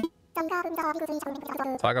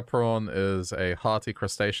 Tiger prawn is a hearty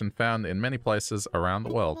crustacean found in many places around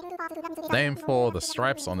the world. Named for the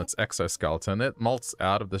stripes on its exoskeleton, it molts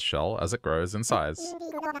out of the shell as it grows in size.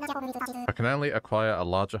 I can only acquire a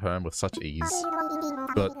larger home with such ease.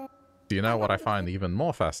 But do you know what I find even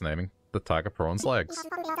more fascinating? The tiger prawn's legs.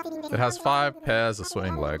 It has 5 pairs of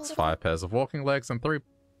swimming legs, 5 pairs of walking legs, and 3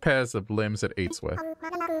 pairs of limbs it eats with.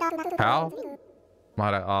 How,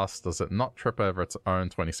 might I ask, does it not trip over its own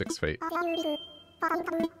 26 feet?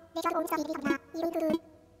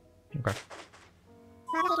 Okay.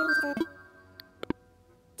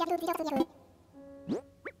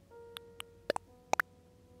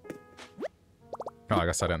 Oh, I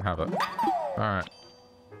guess I didn't have it. Alright.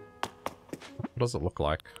 What does it look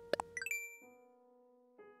like?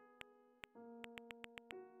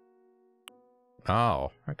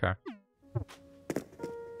 Oh, okay.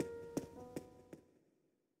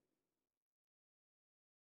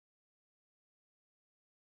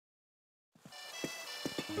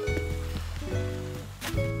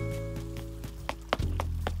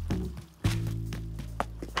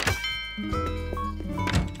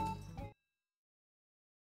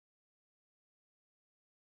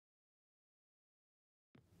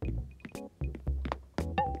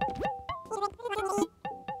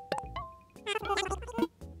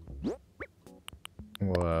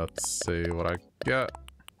 Let's see what I get.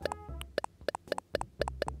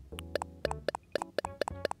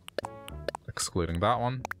 Excluding that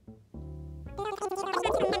one.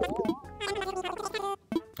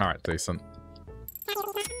 Alright, decent.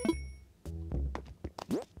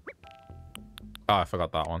 Oh, I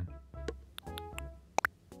forgot that one.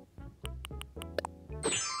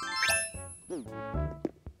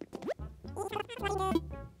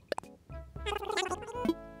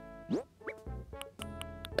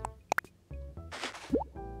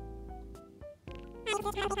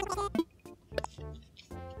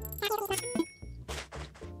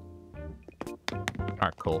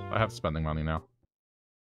 Alright, cool. I have spending money now.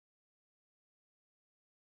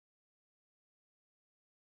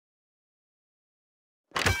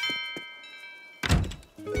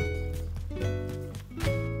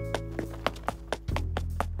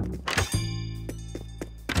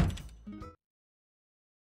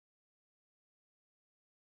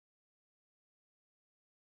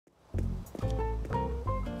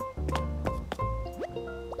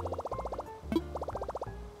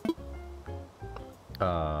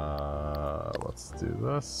 Let's do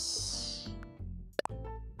this.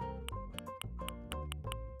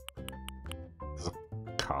 There's a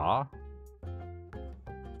car?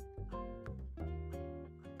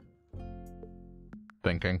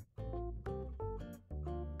 Thinking.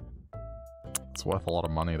 It's worth a lot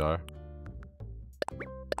of money though.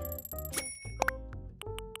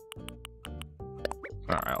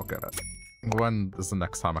 Alright, I'll get it. When is the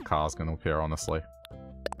next time a car's gonna appear, honestly?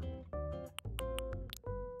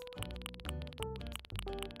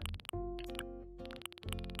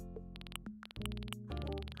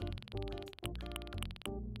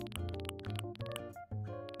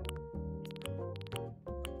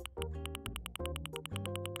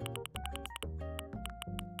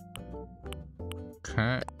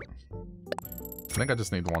 Okay. I think I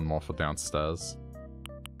just need one more for downstairs.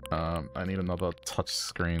 I need another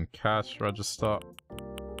touchscreen cash register. To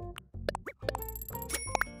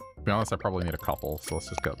be honest, I probably need a couple, so let's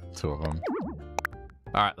just get 2 of them.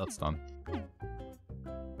 Alright, that's done.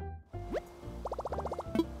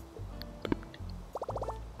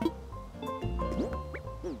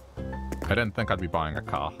 I didn't think I'd be buying a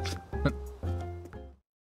car.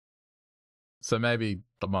 So maybe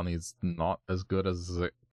the money's not as good as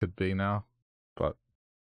it could be now, but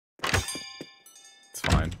it's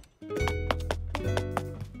fine.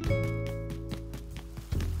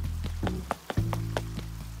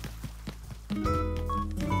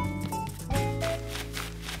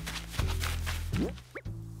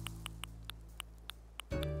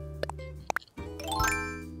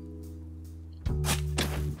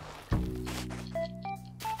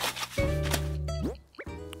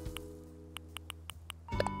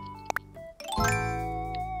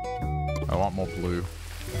 I want more blue.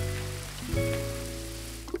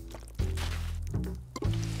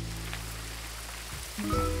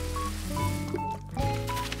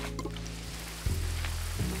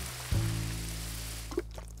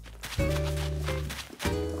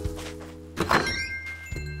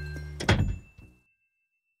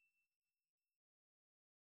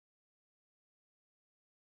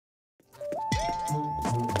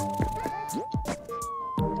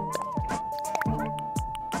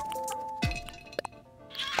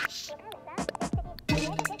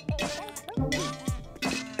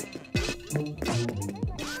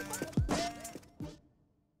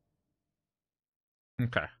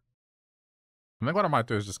 I think what I might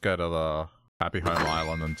do is just go to the Happy Home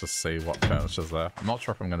Island and just see what furniture's there. I'm not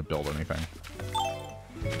sure if I'm going to build anything.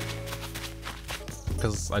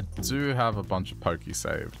 Because I do have a bunch of pokey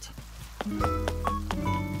saved.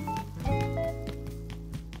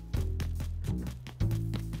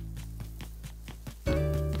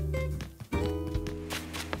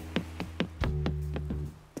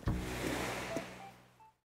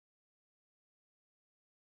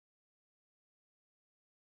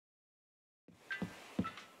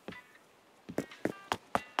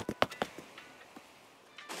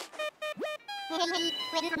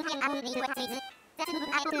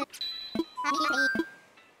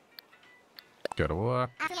 Go to work.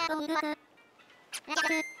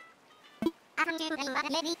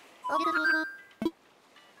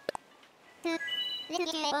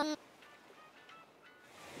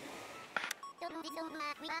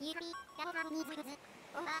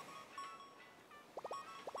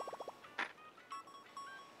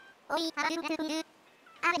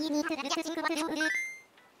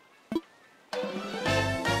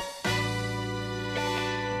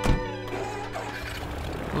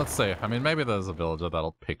 Let's see. I mean, maybe there's a villager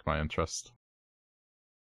that'll pique my interest.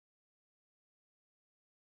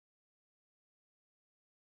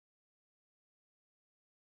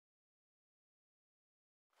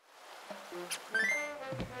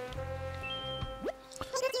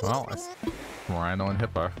 Well, it's rhino and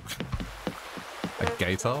hippo. A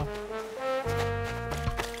gator?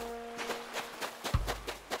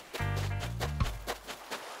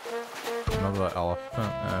 Another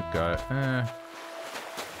elephant. Okay.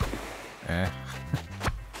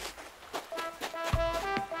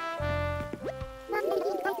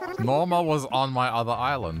 Norma was on my other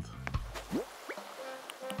island.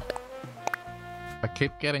 I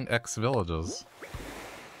keep getting ex-villagers.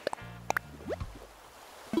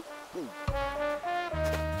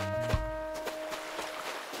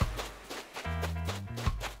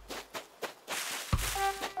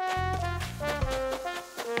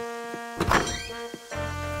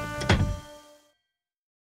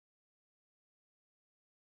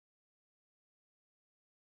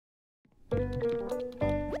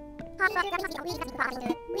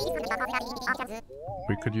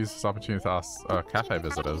 We could use this opportunity to ask cafe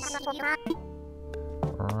visitors.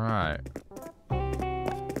 Right.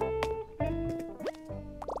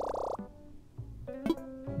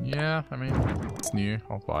 Yeah, I mean, it's new.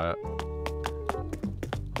 I'll buy it.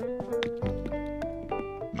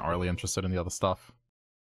 Not really interested in the other stuff.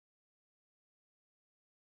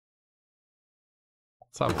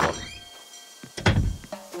 Let's have a look.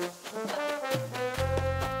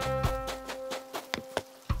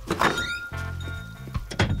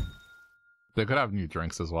 They could have new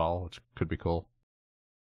drinks as well, which could be cool.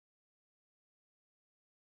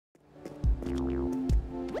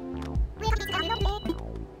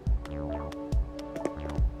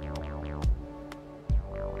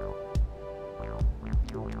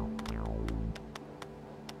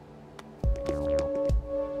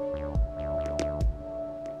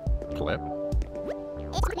 Clip.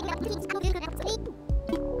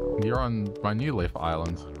 You're on my New Leaf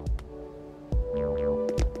Island.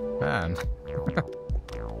 Man.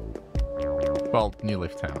 Well, New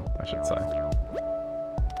Leaf Town, I should say.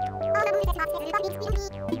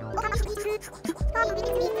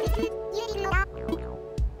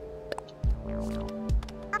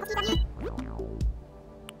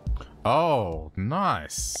 Oh,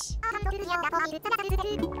 nice.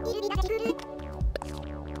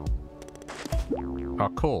 Oh,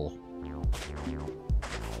 cool.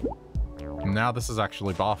 Now this is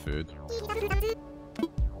actually bar food.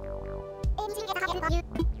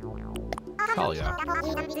 Hell yeah.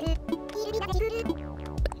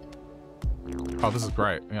 Oh, this is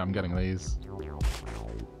great. Yeah, I'm getting these.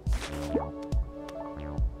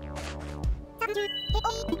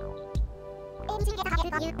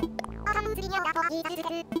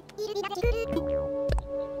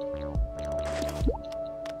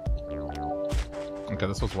 Okay,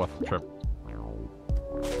 this was worth the trip.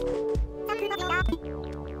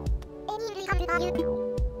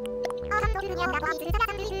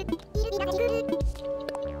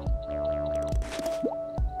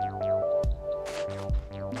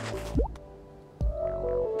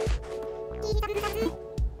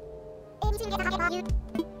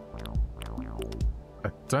 I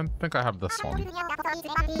don't think I have this one.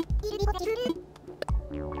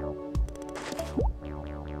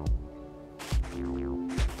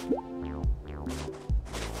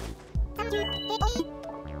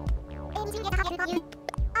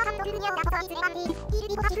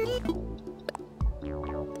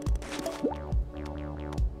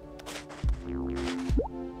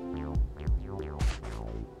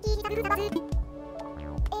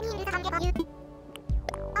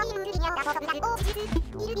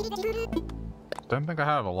 Don't think I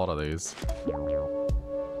have a lot of these.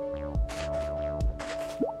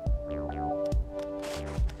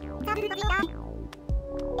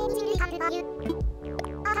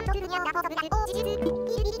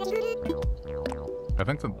 I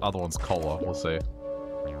think the other one's cola, we'll see.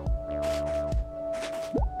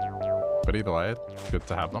 But either way, good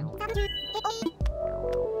to have them.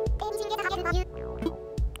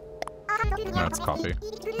 No, it's coffee.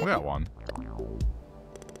 We got one.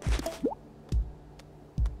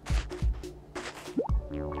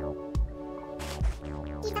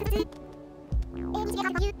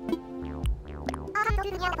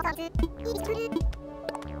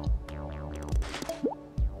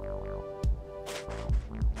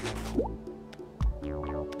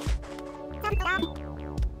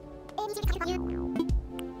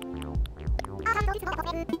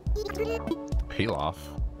 Peel off.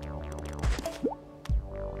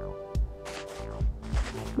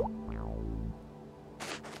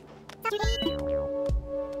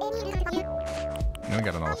 I'm gonna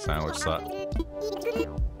get another sandwich set.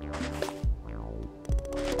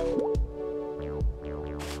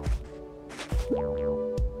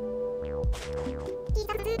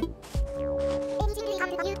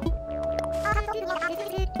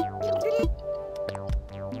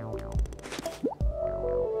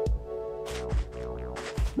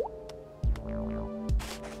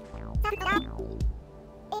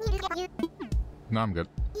 No, I'm good.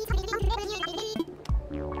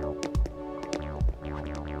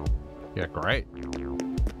 Yeah, great.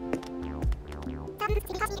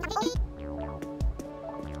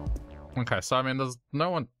 Okay, so I mean, there's no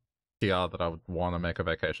one here that I would want to make a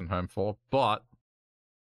vacation home for, but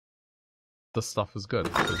this stuff is good,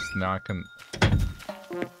 because now I can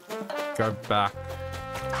go back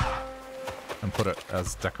and put it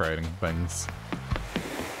as decorating things.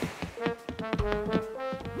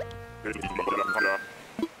 I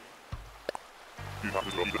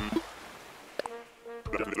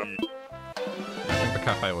think the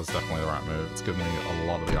cafe was definitely the right move. It's given me a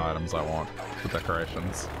lot of the items I want for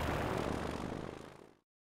decorations.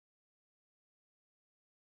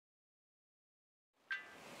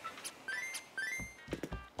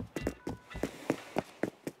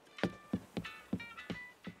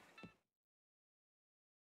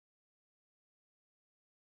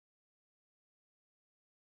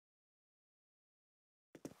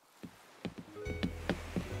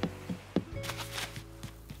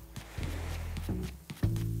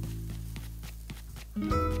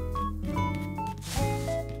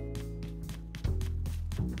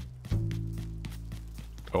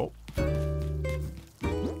 Cool.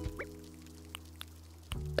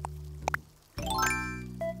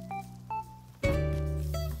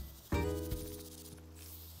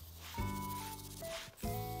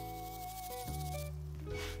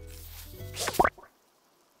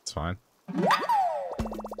 It's fine.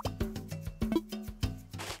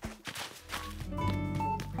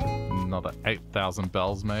 Another 8,000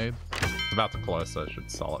 bells made. It's about to close, so I should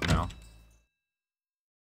sell it now.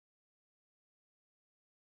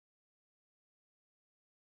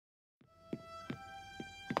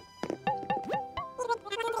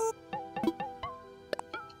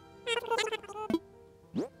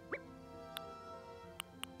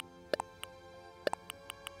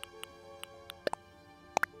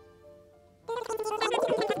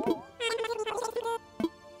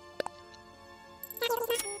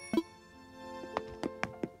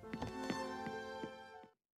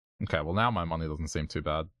 Okay, well now my money doesn't seem too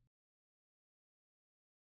bad.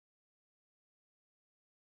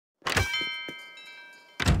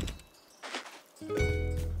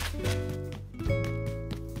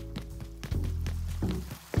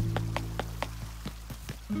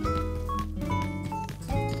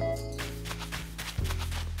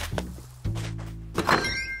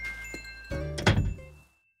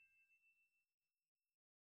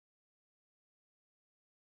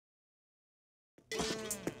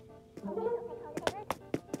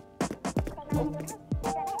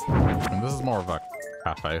 And this is more of a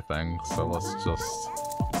cafe thing, so let's just...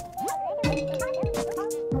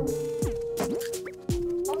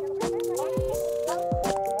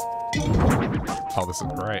 Oh, this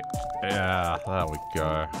is great. Yeah, there we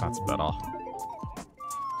go. That's better.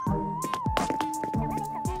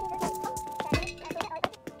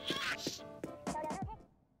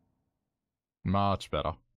 Much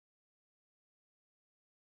better.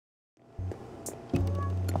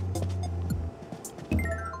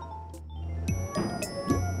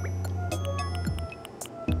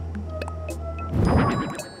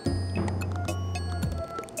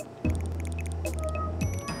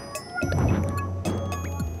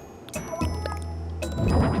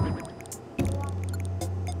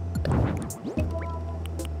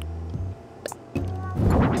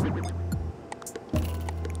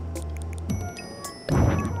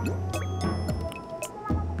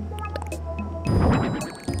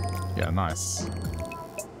 Yeah, nice.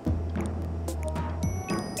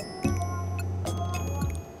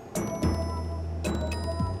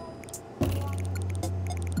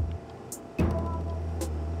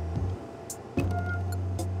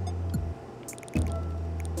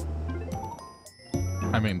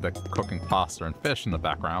 I mean, they're cooking pasta and fish in the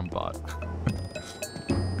background, but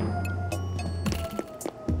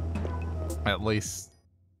at least,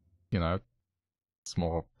 you know,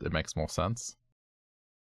 it makes more sense.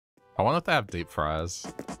 I wonder if they have deep fries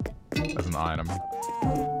as an item.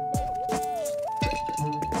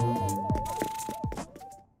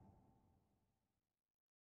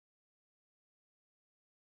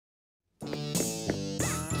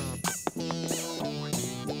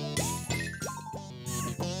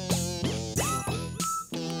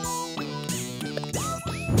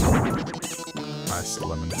 Nice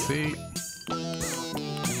lemon tea.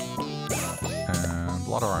 And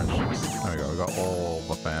blood orange juice. There we go, we got all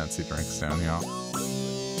the fancy drinks down here.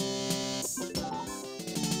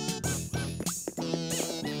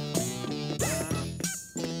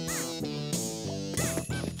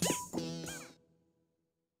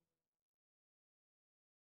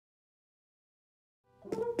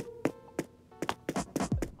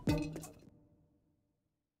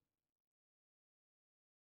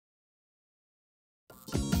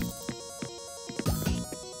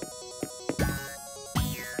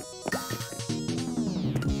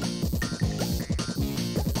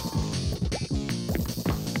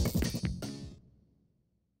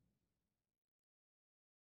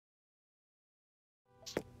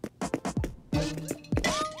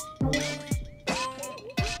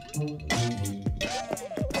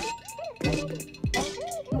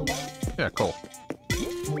 Yeah, cool.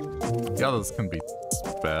 The others can be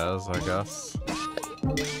spares, I guess.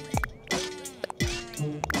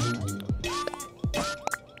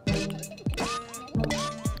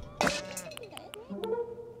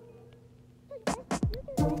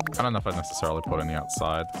 I don't know if I'd necessarily put any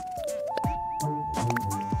outside.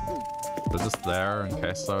 They're just there in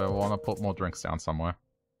case I want to put more drinks down somewhere.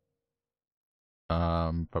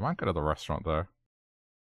 But I might go to the restaurant though.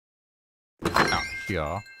 Out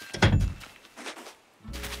here.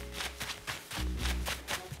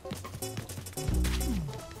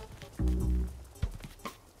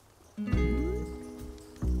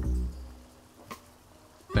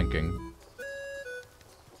 Thinking.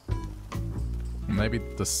 Maybe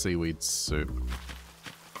the seaweed soup.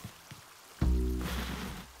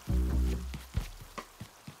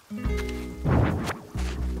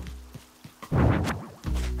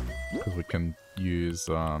 Because we can use,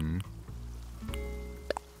 yeah,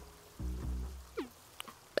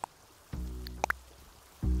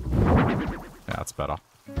 that's better.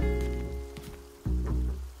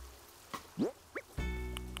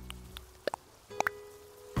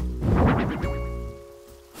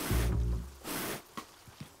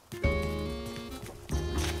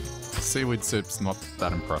 Seaweed soup's not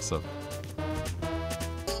that impressive.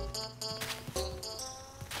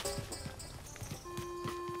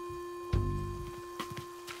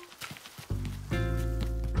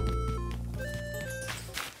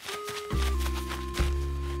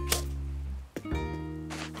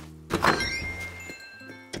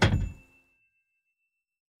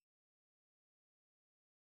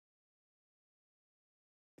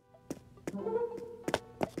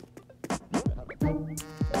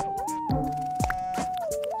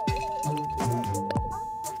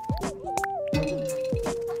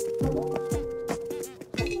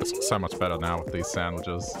 So much better now with these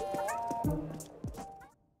sandwiches.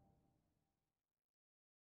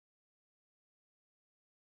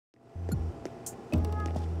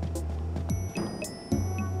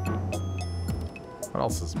 What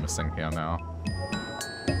else is missing here now?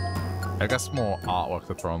 I guess more artwork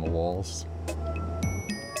to throw on the walls.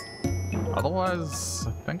 Otherwise,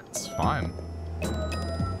 I think it's fine.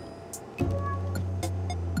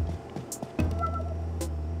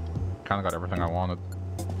 Kinda got everything I wanted.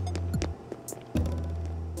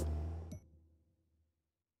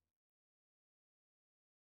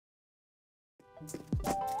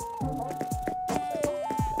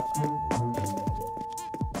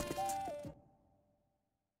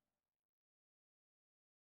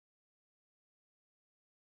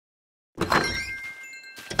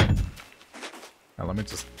 Now let me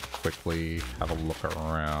just quickly have a look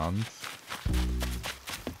around.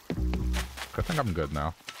 I think I'm good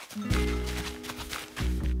now.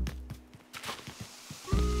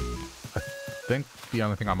 I think the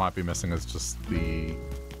only thing I might be missing is just the...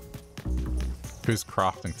 who's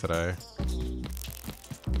crafting today.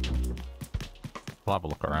 I'll have a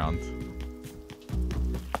look around.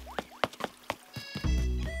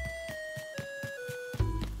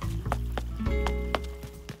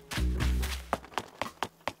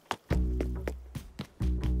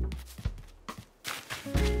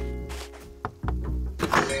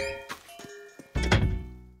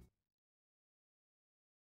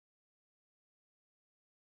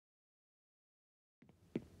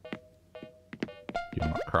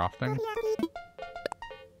 crafting?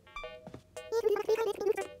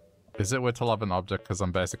 Is it weird to love an object because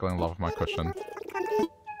I'm basically in love with my cushion?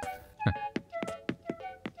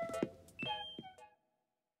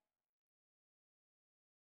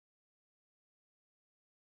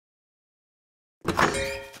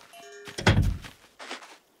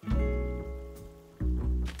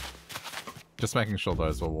 Just making sure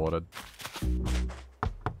those were watered.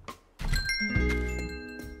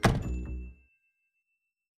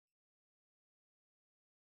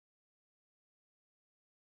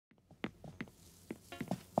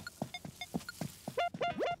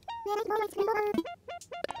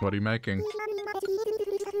 What are you making?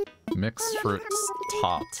 Mixed fruits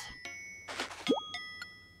tart.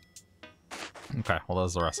 Okay, well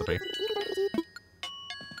there's the recipe.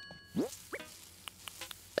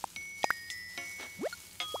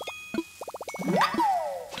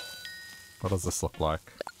 What does this look like?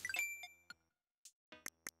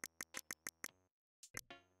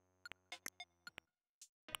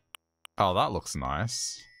 Oh, that looks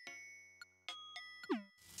nice.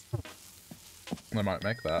 I might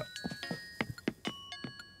make that.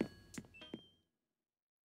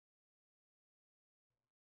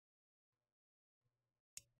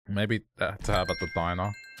 Maybe to have at the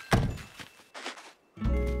diner.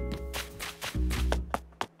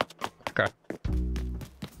 Okay.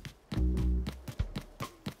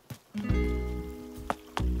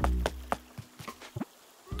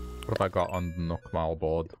 What have I got on the Nook Mile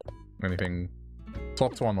board? Anything?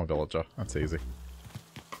 Talk to one more villager. That's easy.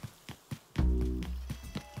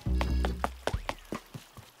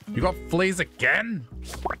 You got fleas again?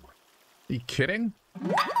 Are you kidding?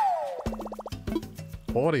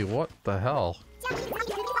 Audie, what the hell?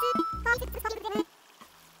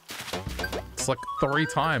 It's like 3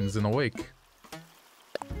 times in a week.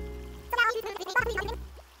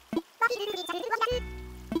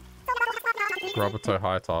 Roboto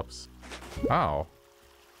high tops. Oh.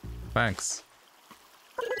 Thanks.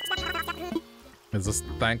 Is this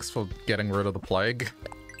thanks for getting rid of the plague?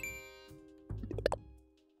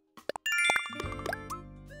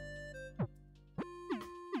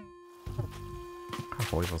 I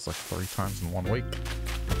believe it was like 3 times in 1 week.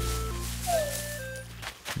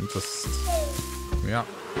 You just... yeah,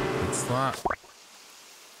 it's that.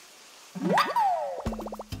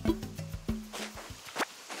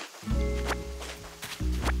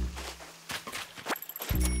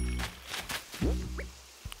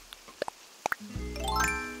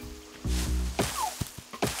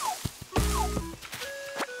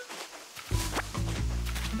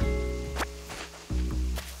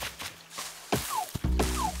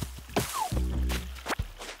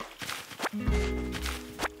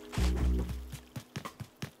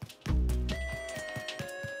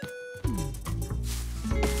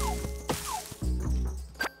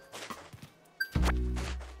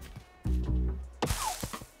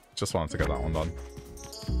 Just wanted to get that one done.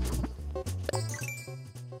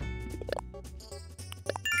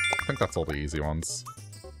 I think that's all the easy ones.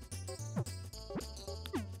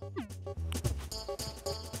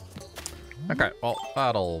 Okay, well,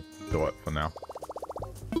 that'll do it for now.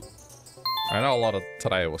 I know a lot of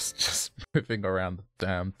today was just moving around the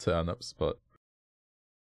damn turnips, but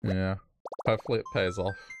yeah, hopefully it pays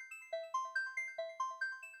off.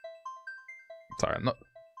 Sorry,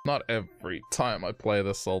 not every time I play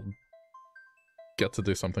this I'll get to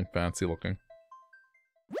do something fancy looking.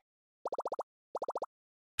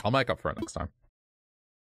 I'll make up for it next time.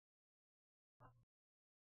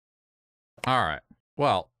 Alright,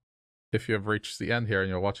 well, if you have reached the end here and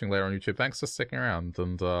you're watching later on YouTube, thanks for sticking around,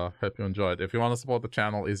 and hope you enjoyed. If you want to support the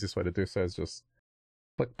channel, easiest way to do so is just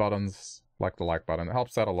click buttons, like the like button. It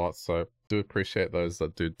helps out a lot, so do appreciate those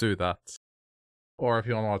that do that. Or if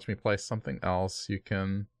you want to watch me play something else, you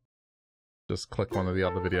can just click one of the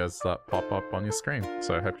other videos that pop up on your screen.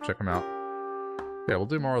 So I hope you check them out. Yeah, we'll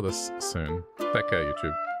do more of this soon. Take care,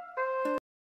 YouTube.